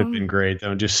awesome. That would have been great.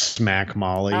 Though, just smack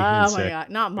Molly. Oh my God,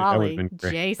 not Molly. That would have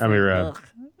been Jason.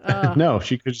 I mean, no,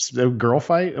 she could just a girl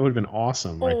fight. It would have been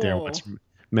awesome right there. Watch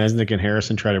Mesnick and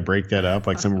Harrison try to break that up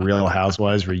like some Real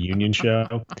Housewives reunion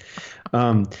show.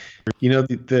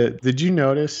 Did you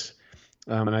notice?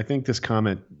 And I think this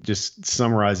comment just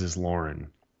summarizes Lauren.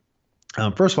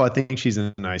 First of all, I think she's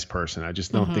a nice person. I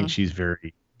just don't think she's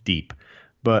very deep.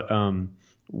 But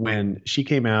when she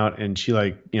came out and she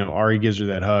Ari gives her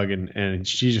that hug and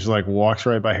she just like walks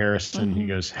right by Harrison. He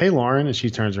goes, hey, Lauren. And she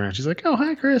turns around. She's like, oh,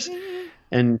 hi, Chris.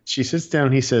 And she sits down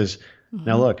and he says,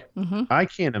 now look, I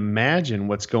can't imagine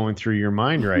what's going through your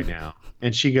mind right now.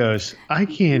 And she goes, I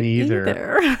can't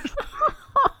either.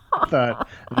 I thought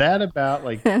that about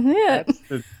like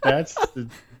that's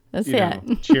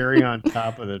the cherry on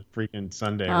top of the freaking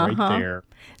sundae right there.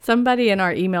 Somebody in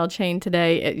our email chain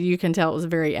today, you can tell it was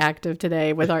very active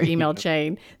today with our email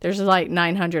chain. There's like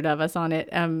 900 of us on it.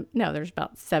 No, there's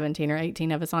about 17 or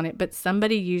 18 of us on it. But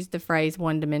somebody used the phrase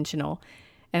one-dimensional.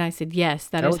 And I said, yes,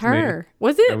 that is her. Me.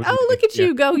 Was it? Look at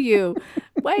you. Go you.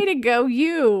 Way to go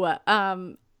you.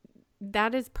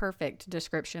 That is perfect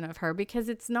description of her because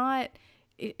it's not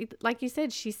like you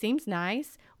said, she seems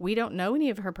nice. We don't know any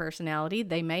of her personality.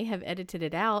 They may have edited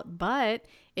it out, but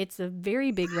it's a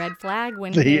very big red flag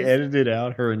when they edited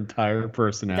out her entire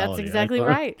personality. That's exactly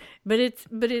right. But it's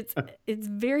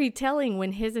very telling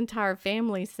when his entire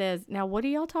family says, "Now, what do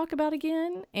y'all talk about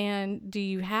again? And do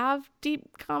you have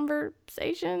deep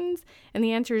conversations?" And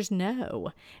the answer is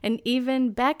no. And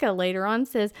even Becca later on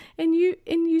says, "And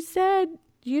you said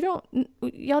y'all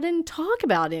didn't talk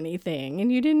about anything,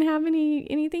 and you didn't have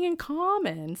anything in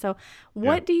common." So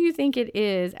what do you think it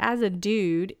is as a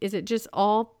dude? Is it just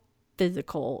all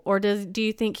physical, or do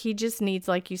you think he just needs,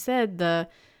 like you said, the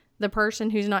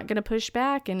person who's not going to push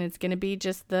back, and it's going to be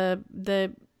just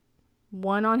the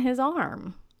one on his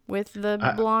arm with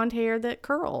the blonde hair that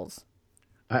curls?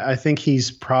 I think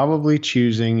he's probably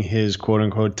choosing his quote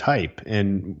unquote type.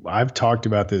 And I've talked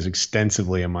about this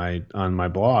extensively on my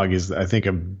blog. Is I think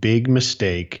a big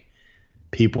mistake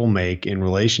people make in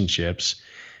relationships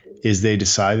is they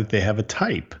decide that they have a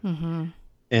type. Mm-hmm.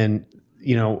 And,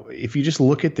 if you just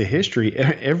look at the history,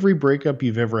 every breakup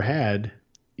you've ever had,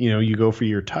 you go for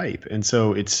your type. And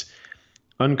so it's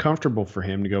uncomfortable for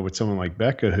him to go with someone like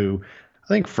Becca, who I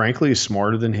think frankly is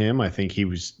smarter than him. I think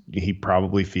he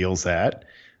probably feels that.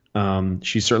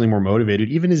 She's certainly more motivated.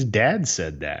 Even his dad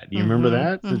said that. You remember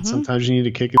that? Mm-hmm. That sometimes you need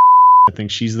to kick his I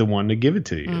think she's the one to give it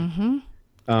to you.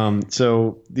 Mm-hmm.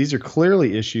 So these are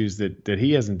clearly issues that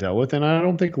he hasn't dealt with, and I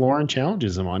don't think Lauren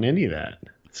challenges him on any of that.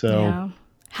 So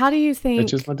how do you think?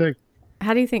 That's just my take.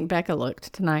 How do you think Becca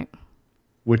looked tonight?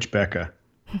 Which Becca?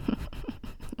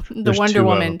 The Wonder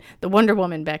Woman. The Wonder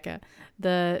Woman Becca.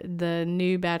 The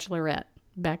new Bachelorette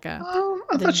Becca.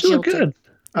 I thought she looked good.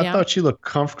 I thought she looked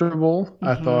comfortable. Mm-hmm.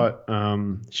 I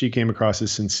thought she came across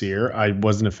as sincere. I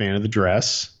wasn't a fan of the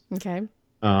dress. Okay.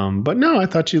 But no, I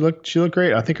thought she looked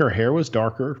great. I think her hair was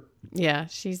darker. Yeah,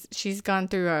 she's gone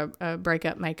through a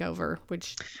breakup makeover,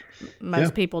 which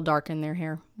most people darken their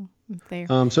hair. There.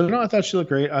 So no, I thought she looked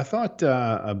great. I thought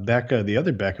Becca, the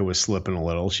other Becca, was slipping a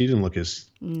little. She didn't look as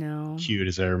cute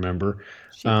as I remember.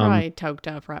 She probably toked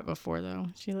up right before though.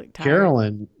 She looked tired.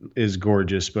 Carolyn is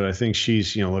gorgeous, but I think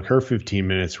she's look, her 15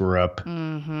 minutes were up.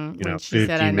 Mm-hmm. When she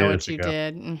said, "I know what you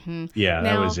did." Mm-hmm. Yeah, now,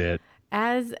 that was it.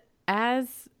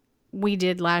 As we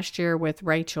did last year with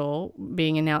Rachel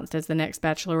being announced as the next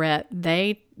Bachelorette,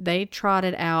 they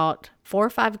trotted out 4 or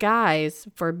 5 guys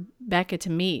for Becca to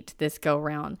meet this go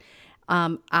round.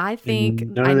 I think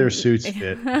none of their suits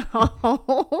fit.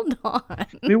 Hold on. I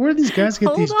mean, where do these guys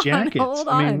get these jackets?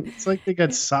 I mean, it's like they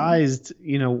got sized,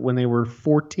 when they were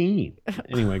 14.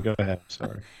 Anyway, go ahead.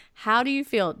 Sorry. How do you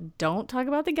feel? Don't talk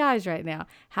about the guys right now.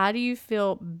 How do you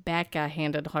feel Becca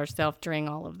handled herself during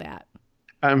all of that?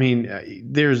 I mean,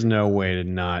 there's no way to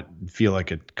not feel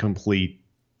like a complete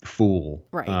fool.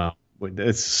 Right.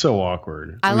 It's so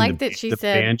awkward. I like that she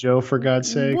said, the banjo, for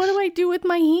God's sake. What do I do with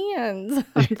my hands?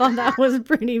 I thought that was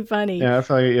pretty funny. Yeah, I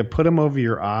thought you put them over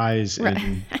your eyes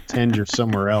and pretend you're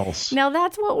somewhere else. Now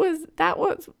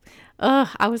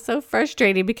I was so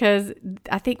frustrated because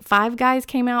I think 5 guys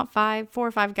came out, 4 or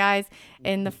 5 guys,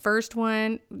 and the first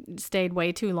one stayed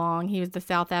way too long. He was the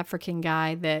South African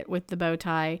guy with the bow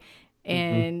tie.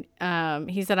 And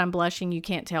he said, "I'm blushing. You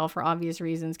can't tell for obvious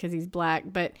reasons because he's black."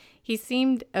 But he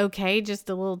seemed okay, just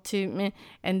a little too meh.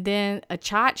 And then a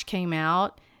Chach came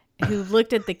out who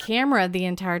looked at the camera the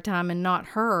entire time and not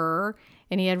her.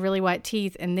 And he had really white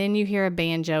teeth. And then you hear a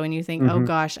banjo and you think, oh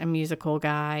gosh, a musical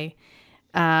guy.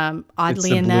 Oddly it's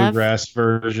the enough, bluegrass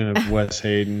version of Wes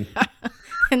Hayden.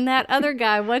 And that other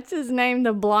guy, what's his name?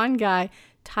 The blonde guy,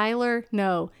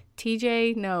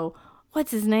 TJ? No.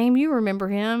 What's his name? You remember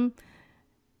him?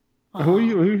 Who are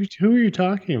you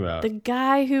talking about? The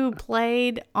guy who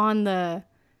played on the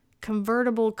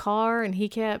convertible car and he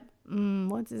kept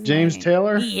what's his name? James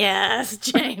Taylor? Yes,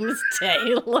 James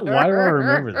Taylor. Why do I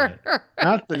remember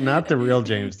that? Not the real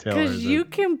James Taylor. Because you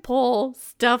can pull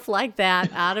stuff like that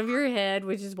out of your head,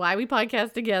 which is why we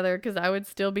podcast together, because I would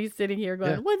still be sitting here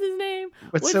going, what's his name?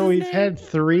 But so we've had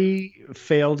 3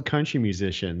 failed country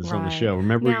musicians on the show.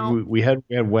 Remember, now, we had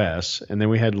Wes, and then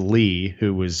we had Lee,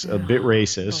 who was a bit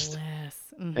racist.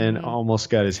 And almost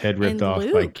got his head ripped off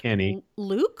by Kenny.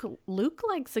 Luke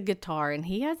likes a guitar, and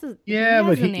he has a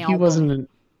but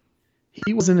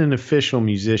he wasn't an official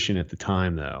musician at the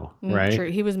time, though, right? True.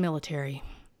 He was military.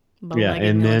 Yeah,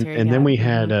 and then we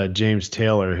had James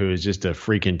Taylor, who is just a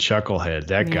freaking chucklehead.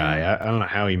 That guy, I don't know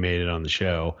how he made it on the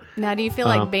show. Now, do you feel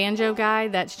like banjo guy?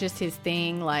 That's just his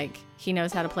thing. Like he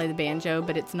knows how to play the banjo,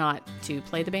 but it's not to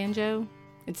play the banjo.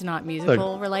 It's not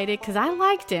musical related, because I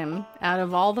liked him. Out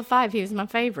of all the 5, he was my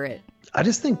favorite. I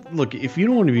just think, look, if you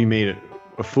don't want to be made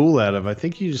a fool out of, I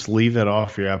think you just leave that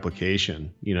off your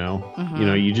application.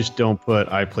 You just don't put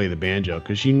 "I play the banjo"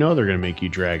 because they're going to make you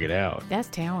drag it out. That's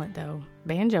talent, though.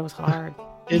 Banjo's hard.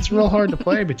 It's real hard to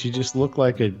play, but you just look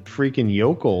like a freaking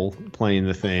yokel playing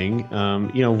the thing.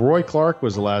 Roy Clark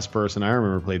was the last person I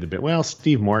remember played the banjo. Well,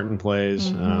 Steve Martin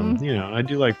plays. I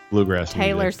do like bluegrass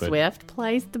Taylor music. Swift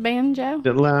plays the banjo.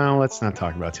 No, let's not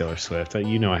talk about Taylor Swift. I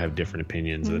have different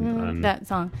opinions on that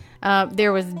song.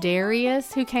 There was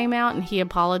Darius who came out and he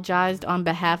apologized on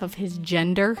behalf of his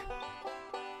gender.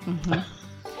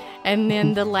 And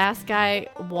then the last guy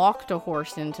walked a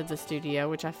horse into the studio,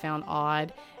 which I found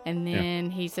odd. And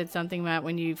then he said something about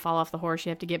when you fall off the horse,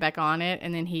 you have to get back on it.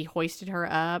 And then he hoisted her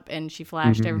up and she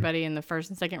flashed everybody in the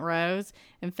first and second rows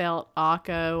and felt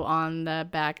Akko on the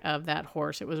back of that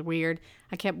horse. It was weird.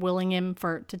 I kept willing him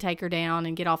to take her down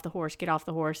and get off the horse.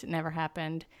 It never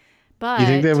happened. But you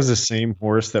think that was the same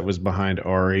horse that was behind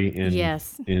Ari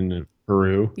in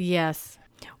Peru? Yes.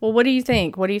 Well, what do you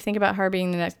think? What do you think about her being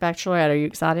the next Bachelorette? Are you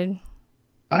excited?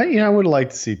 I would like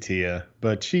to see Tia,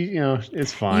 but she,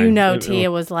 it's fine. Tia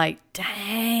was like,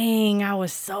 dang, I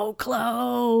was so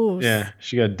close. Yeah,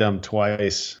 she got dumped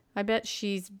twice. I bet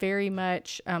she's very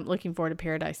much looking forward to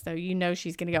Paradise, though.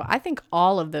 She's going to go. I think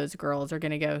all of those girls are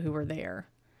going to go who were there.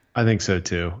 I think so,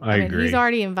 too. I agree. He's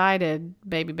already invited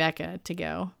Baby Becca to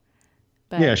go.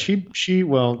 But... Yeah, she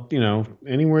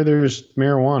anywhere there's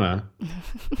marijuana.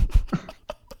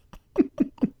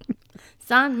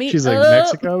 Sign me She's up. like,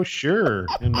 Mexico? Sure.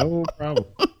 And no problem.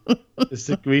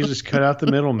 We just cut out the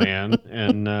middleman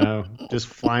and just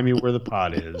fly me where the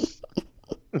pot is.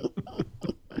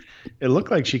 It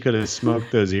looked like she could have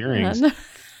smoked those earrings.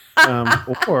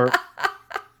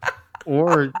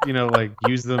 Or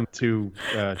use them to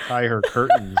tie her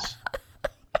curtains.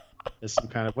 As some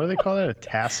kind of, what do they call that? A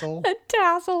tassel? A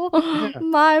tassel. Yeah.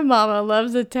 My mama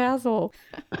loves a tassel.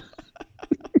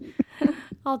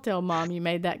 I'll tell Mom you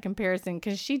made that comparison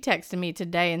because she texted me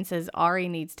today and says Ari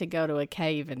needs to go to a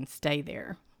cave and stay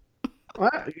there. Well,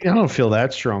 I don't feel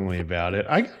that strongly about it.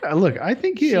 I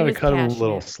think you got to cut him a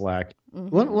little slack.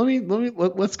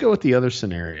 Let's go with the other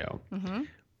scenario. Mm-hmm.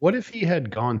 What if he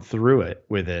had gone through it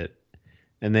with it,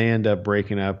 and they end up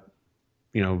breaking up,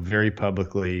 very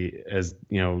publicly, as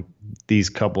these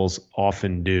couples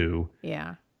often do?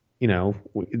 Yeah.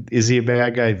 Is he a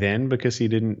bad guy then because he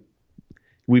didn't?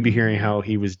 We'd be hearing how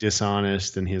he was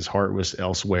dishonest and his heart was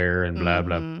elsewhere and blah,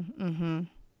 blah. Mm-hmm.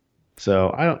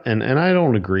 So I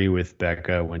don't agree with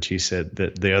Becca when she said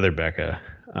that the other Becca,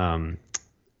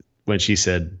 when she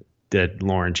said that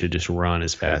Lauren should just run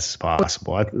as fast as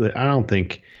possible. I don't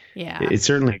think it's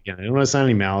certainly, again, I don't want to sign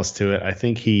any malice to it. I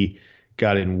think he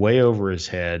got in way over his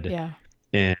head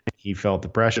and he felt the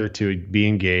pressure to be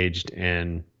engaged.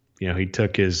 And, he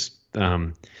took his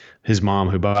mom,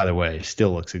 who, by the way,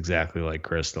 still looks exactly like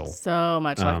Crystal. So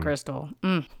much like Crystal.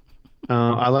 Mm.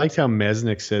 I liked how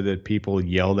Mesnick said that people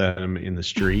yelled at him in the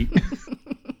street.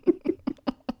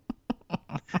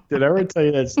 Did I ever tell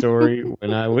you that story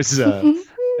when I was at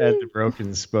the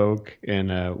Broken Spoke and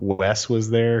Wes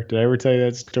was there? Did I ever tell you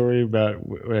that story about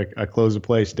I closed the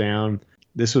place down?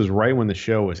 This was right when the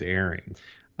show was airing.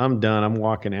 I'm done. I'm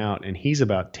walking out, and he's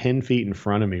about 10 feet in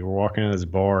front of me. We're walking out of this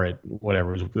bar at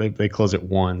whatever. They close at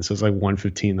 1, so it's like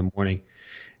 1:15 in the morning.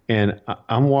 And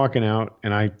I'm walking out,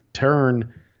 and I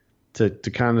turn to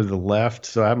kind of the left,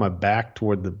 so I have my back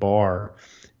toward the bar.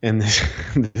 And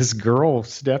this girl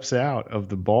steps out of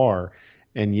the bar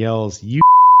and yells, "You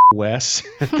Wes,"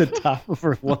 at the top of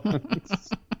her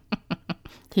lungs.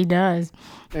 He does.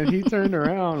 And he turned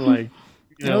around like,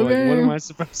 like, what am I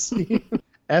supposed to do?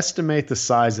 Estimate the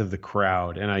size of the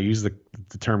crowd, and I use the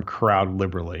term crowd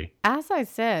liberally. As I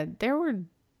said, there were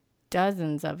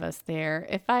dozens of us there.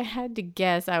 If I had to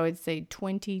guess, I would say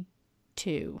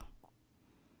 22.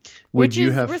 Would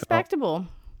you have respectable?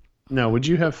 Would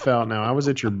you have felt? Now, I was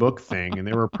at your book thing, and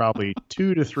there were probably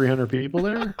 200 to 300 people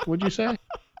there. Would you say?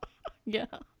 Yeah.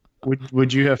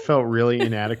 Would you have felt really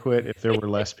inadequate if there were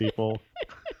less people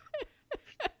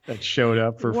that showed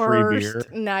up for free beer?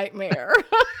 Nightmare.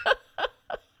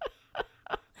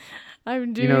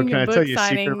 I'm doing a book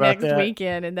signing next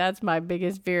weekend, and that's my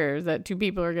biggest fear, is that 2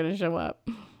 people are going to show up.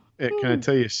 Can I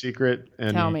tell you a secret?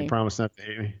 And you can promise not to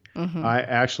hate me. Mm-hmm. I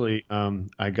actually,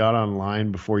 I got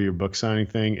online before your book signing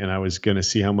thing, and I was going to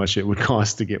see how much it would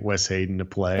cost to get Wes Hayden to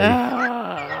play. And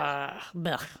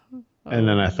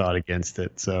then I thought against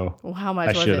it. So well, how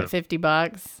much was it?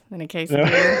 $50 in a case of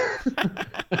beer?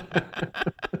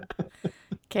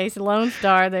 Case of Lone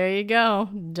Star. There you go.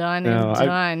 Done and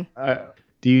done.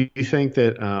 Do you think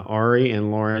that Ari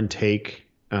and Lauren take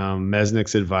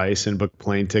Mesnick's advice and book a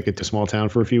plane ticket to a small town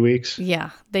for a few weeks?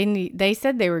 Yeah, they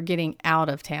said they were getting out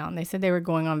of town. They said they were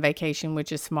going on vacation,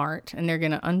 which is smart, and they're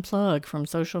going to unplug from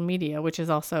social media, which is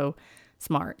also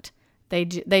smart. They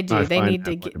do.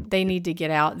 They need to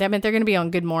get out. That meant they're going to be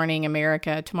on Good Morning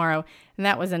America tomorrow, and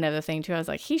that was another thing too. I was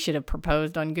like, he should have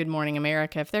proposed on Good Morning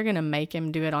America if they're going to make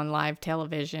him do it on live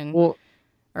television. Well,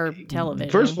 television.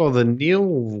 First of all, the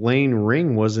Neil Lane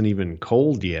ring wasn't even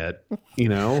cold yet. You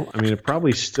know, I mean, it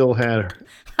probably still had.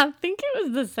 I think it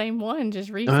was the same one, just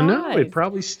resized. I know it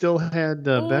probably still had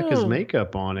Becca's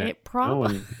makeup on it. It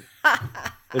probably.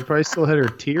 It probably still had her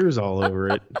tears all over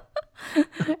it.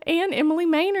 And Emily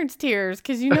Maynard's tears,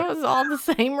 because it's all the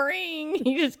same ring.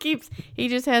 He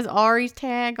just has Ari's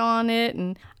tag on it.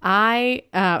 And I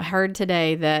heard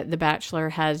today that The Bachelor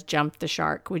has jumped the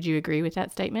shark. Would you agree with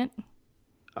that statement?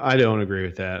 I don't agree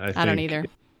with that. I don't either.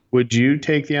 Would you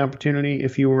take the opportunity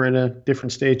if you were in a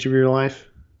different stage of your life?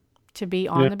 To be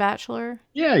on The Bachelor?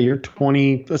 Yeah, you're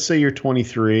 20. Let's say you're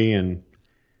 23 and,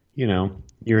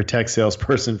 you're a tech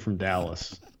salesperson from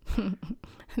Dallas.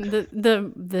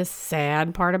 The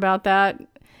sad part about that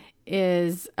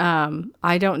is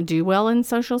I don't do well in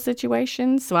social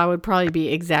situations, so I would probably be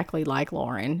exactly like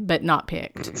Lauren, but not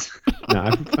picked. No,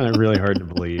 I find it really hard to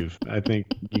believe. I think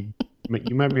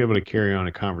you might be able to carry on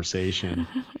a conversation.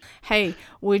 Hey,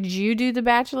 would you do The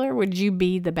Bachelor? Would you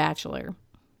be The Bachelor?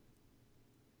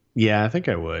 Yeah, I think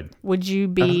I would. Would you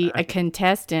be a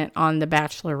contestant on The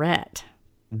Bachelorette?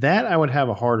 That I would have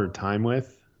a harder time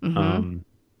with. Mm-hmm.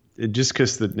 Just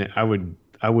because I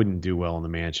wouldn't do well in the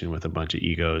mansion with a bunch of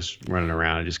egos running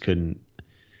around. I just couldn't.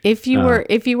 If you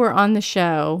were on the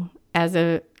show as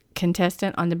a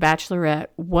contestant on The Bachelorette,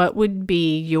 what would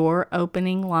be your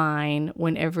opening line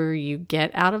whenever you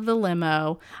get out of the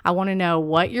limo? I want to know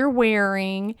what you're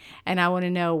wearing, and I want to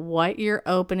know what your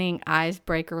opening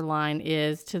icebreaker line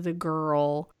is to the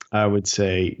girl. I would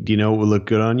say, do you know what would look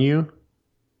good on you?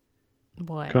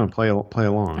 What? Come on, play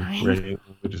along. Ready?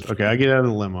 Okay, I get out of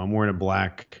the limo. I'm wearing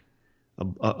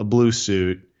a blue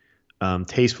suit,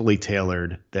 tastefully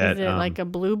tailored. That is it like a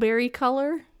blueberry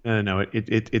color? No,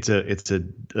 it's a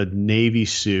navy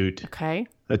suit. Okay.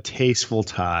 A tasteful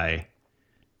tie,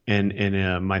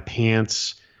 and my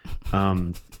pants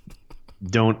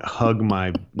don't hug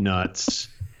my nuts,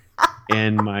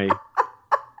 and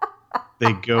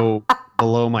they go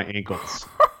below my ankles.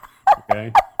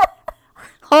 Okay.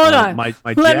 Hold on. My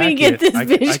Let jacket, me get this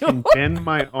visual. I can bend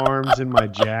my arms in my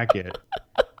jacket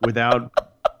without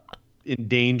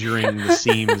endangering the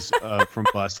seams from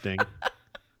busting.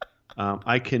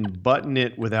 I can button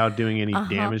it without doing any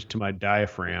damage to my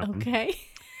diaphragm. Okay.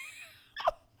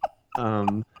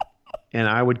 And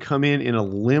I would come in a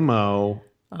limo.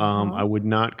 I would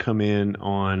not come in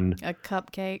on a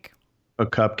cupcake. On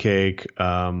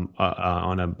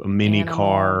a mini animal.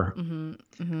 car,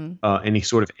 any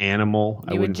sort of animal.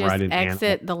 You would just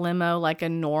exit the limo like a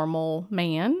normal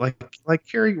man, like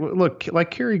Cary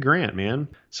Grant, man.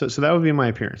 So that would be my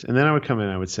appearance, and then I would come in.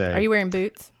 I would say, "Are you wearing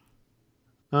boots?"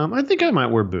 I think I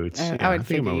might wear boots. I would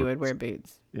figure you would wear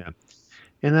boots. Yeah,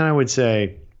 and then I would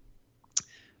say,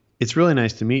 "It's really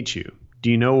nice to meet you. Do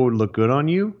you know what would look good on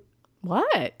you?"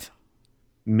 What?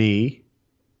 Me.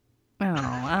 Oh,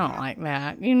 I don't like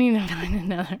that. You need to find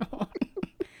another one.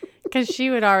 Because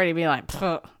she would already be like,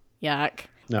 yuck.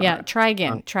 No, yeah, try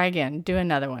again. Do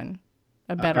another one.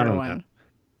 A better one.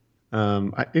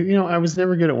 I was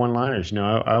never good at one-liners.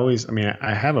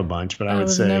 I have a bunch, but I would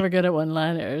say. I was never good at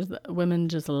one-liners. Women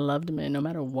just loved me no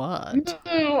matter what.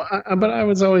 No, but I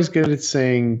was always good at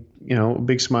saying, a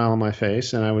big smile on my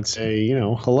face, and I would say,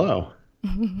 hello.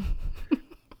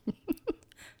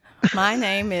 My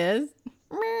name is...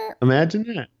 Imagine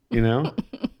that,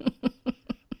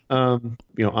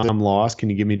 I'm lost. Can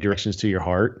you give me directions to your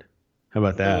heart? How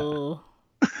about that?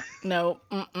 No.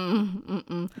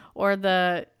 Or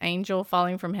the angel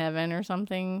falling from heaven or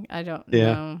something. I don't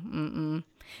know.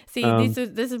 See,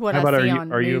 this is what I see on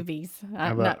movies.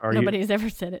 Nobody's ever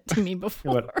said it to me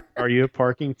before. Are you a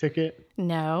parking ticket?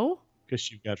 No. Because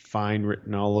you've got fine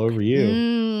written all over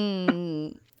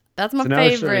you. That's my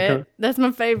favorite. That's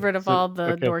my favorite of all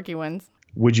the dorky ones.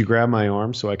 Would you grab my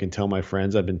arm so I can tell my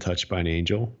friends I've been touched by an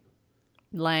angel?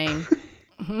 Lame.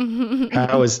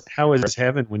 How is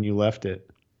heaven when you left it?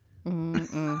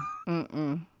 The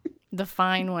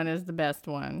fine one is the best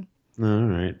one. All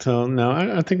right. So no,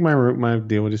 I think my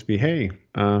deal would just be, hey,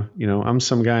 I'm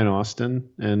some guy in Austin,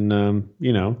 and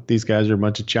these guys are a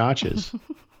bunch of chachas.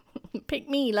 Pick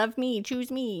me, love me,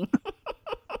 choose me.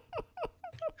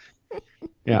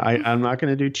 Yeah, I'm not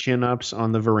going to do chin-ups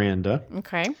on the veranda.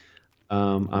 Okay.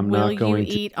 I'm not going to... Will you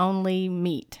eat only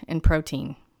meat and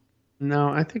protein? No,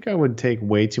 I think I would take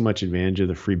way too much advantage of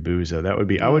the free booze, though. I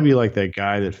would be like that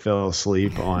guy that fell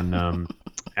asleep on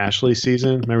Ashley's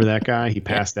season. Remember that guy? He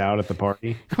passed out at the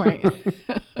party. Right.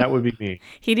 That would be me.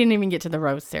 He didn't even get to the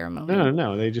rose ceremony.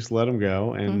 No. They just let him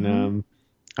go. And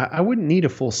I wouldn't need a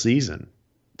full season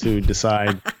to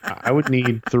decide. I would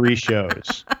need 3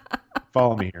 shows.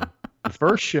 Follow me here. The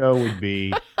first show would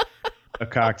be a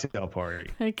cocktail party.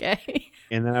 Okay.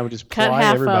 And then I would just Cut ply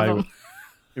half everybody. of them.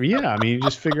 Yeah, I mean, you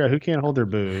just figure out who can't hold their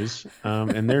booze,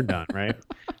 and they're done, right?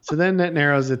 So then that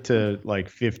narrows it to like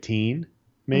 15,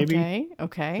 maybe.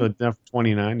 Okay. So it's now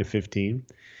 29 to 15.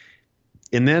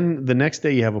 And then the next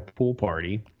day you have a pool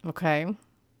party. Okay.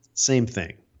 Same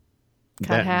thing.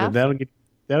 Cut half? That'll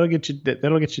get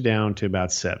you down to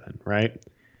about 7, right?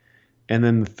 And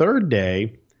then the third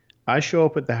day, I show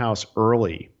up at the house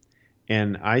early,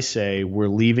 and I say we're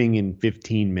leaving in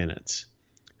 15 minutes.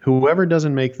 Whoever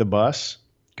doesn't make the bus,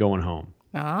 going home.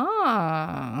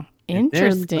 Ah,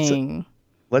 interesting.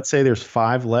 Let's say there's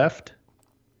 5 left.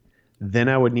 Then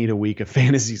I would need a week of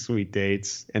fantasy suite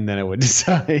dates, and then I would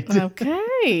decide.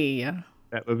 Okay.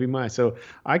 That would be mine. So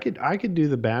I could do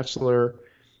The Bachelor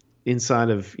inside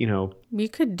of, You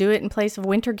could do it in place of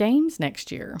Winter Games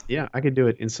next year. Yeah, I could do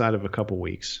it inside of a couple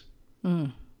weeks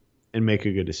and make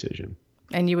a good decision.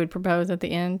 And you would propose at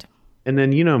the end? And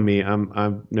then you know me, I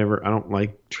don't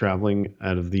like traveling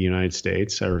out of the United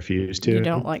States. I refuse to. You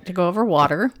don't like to go over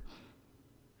water.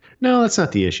 No, that's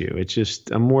not the issue. It's just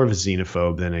I'm more of a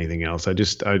xenophobe than anything else.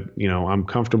 I'm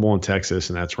comfortable in Texas,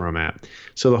 and that's where I'm at.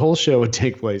 So the whole show would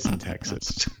take place in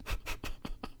Texas.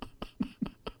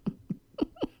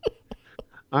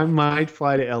 I might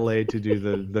fly to LA to do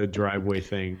the driveway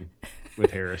thing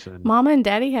with Harrison. Mama and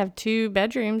Daddy have 2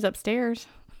 bedrooms upstairs.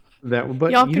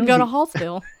 But y'all could go to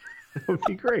Hallsville. That would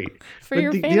be great for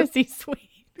your fantasy suite.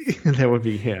 That would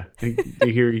be, yeah.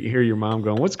 You hear your mom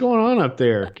going, "What's going on up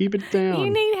there? Keep it down. You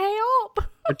need help."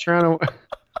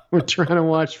 We're trying to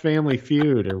watch Family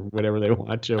Feud or whatever they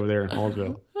watch over there in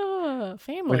Hallsville.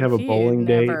 Family We'd have Feud, a bowling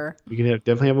date. never. We could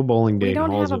definitely have a bowling date. We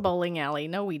don't in have a Hallsville. bowling alley.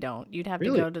 No, we don't. You'd have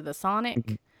Really? to go to the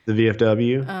Sonic. The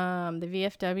VFW. The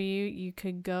VFW. You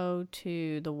could go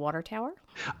to the Water Tower.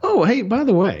 Oh, hey, by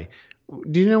the way,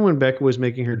 do you know when Becca was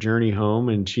making her journey home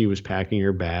and she was packing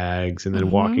her bags and then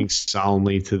walking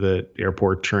solemnly to the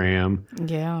airport tram?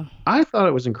 Yeah. I thought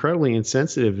it was incredibly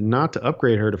insensitive not to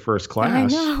upgrade her to first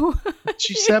class. I know.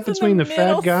 She sat between the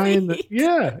fat guy and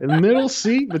the middle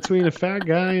seat between a fat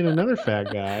guy and another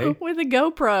fat guy. With a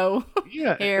GoPro.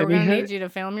 Yeah. Here, we're going to need you to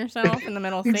film yourself in the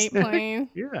middle seat, please.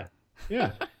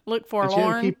 Yeah. Look She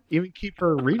forlorn. had to even keep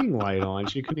her reading light on.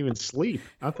 She couldn't even sleep.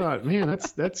 I thought, man,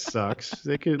 that sucks.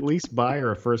 They could at least buy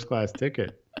her a first class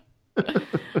ticket.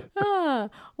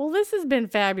 Well, this has been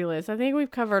fabulous. I think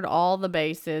we've covered all the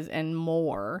bases and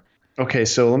more. Okay,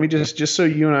 so let me just so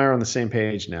you and I are on the same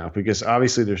page now, because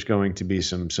obviously there's going to be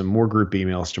some more group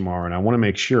emails tomorrow, and I want to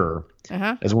make sure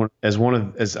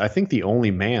as I think the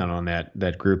only man on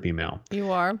that group email.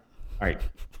 You are. All right.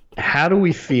 How do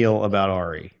we feel about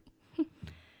Ari?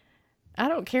 I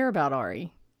don't care about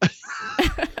Ari.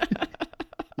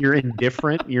 You're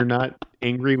indifferent. You're not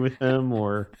angry with him,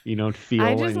 or you don't feel.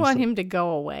 I just want him to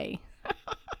go away.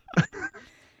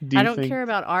 I don't care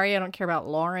about Ari. I don't care about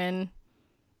Lauren.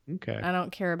 Okay. I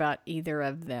don't care about either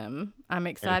of them. I'm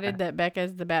excited that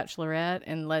Becca's the Bachelorette,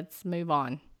 and let's move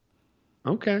on.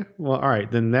 Okay. Well, all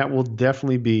right. Then that will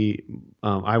definitely be.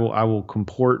 I will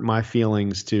comport my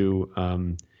feelings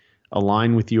to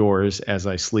align with yours as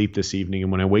I sleep this evening,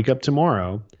 and when I wake up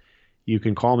tomorrow, you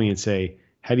can call me and say,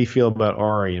 "How do you feel about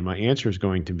Ari?" And my answer is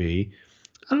going to be,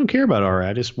 "I don't care about Ari.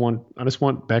 I just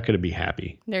want Becca to be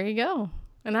happy." There you go.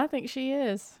 And I think she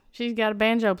is. She's got a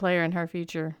banjo player in her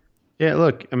future. Yeah,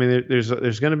 look, I mean, there's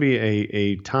going to be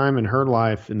a time in her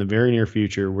life in the very near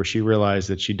future where she realized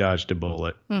that she dodged a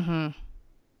bullet. Mm-hmm.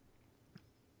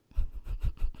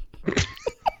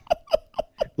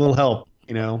 Little help,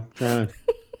 trying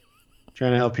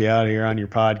to help you out here on your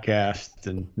podcast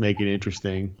and make it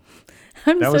interesting.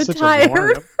 I'm that so was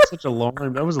tired.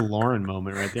 That was a Lauren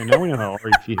moment right there. Now we know how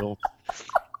Ari feels.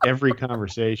 Every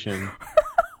conversation.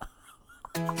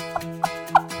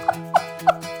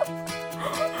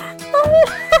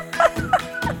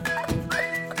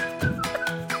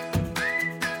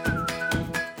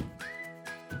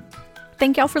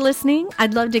 Thank y'all for listening.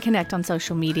 I'd love to connect on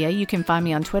social media. You can find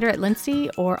me on Twitter at Lindsay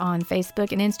or on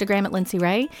Facebook and Instagram at Lindsay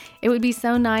Ray. It would be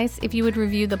so nice if you would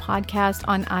review the podcast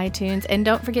on iTunes. And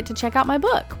don't forget to check out my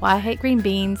book, Why I Hate Green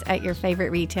Beans, at your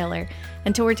favorite retailer.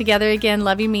 Until we're together again,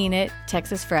 love you, mean it.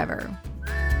 Texas forever.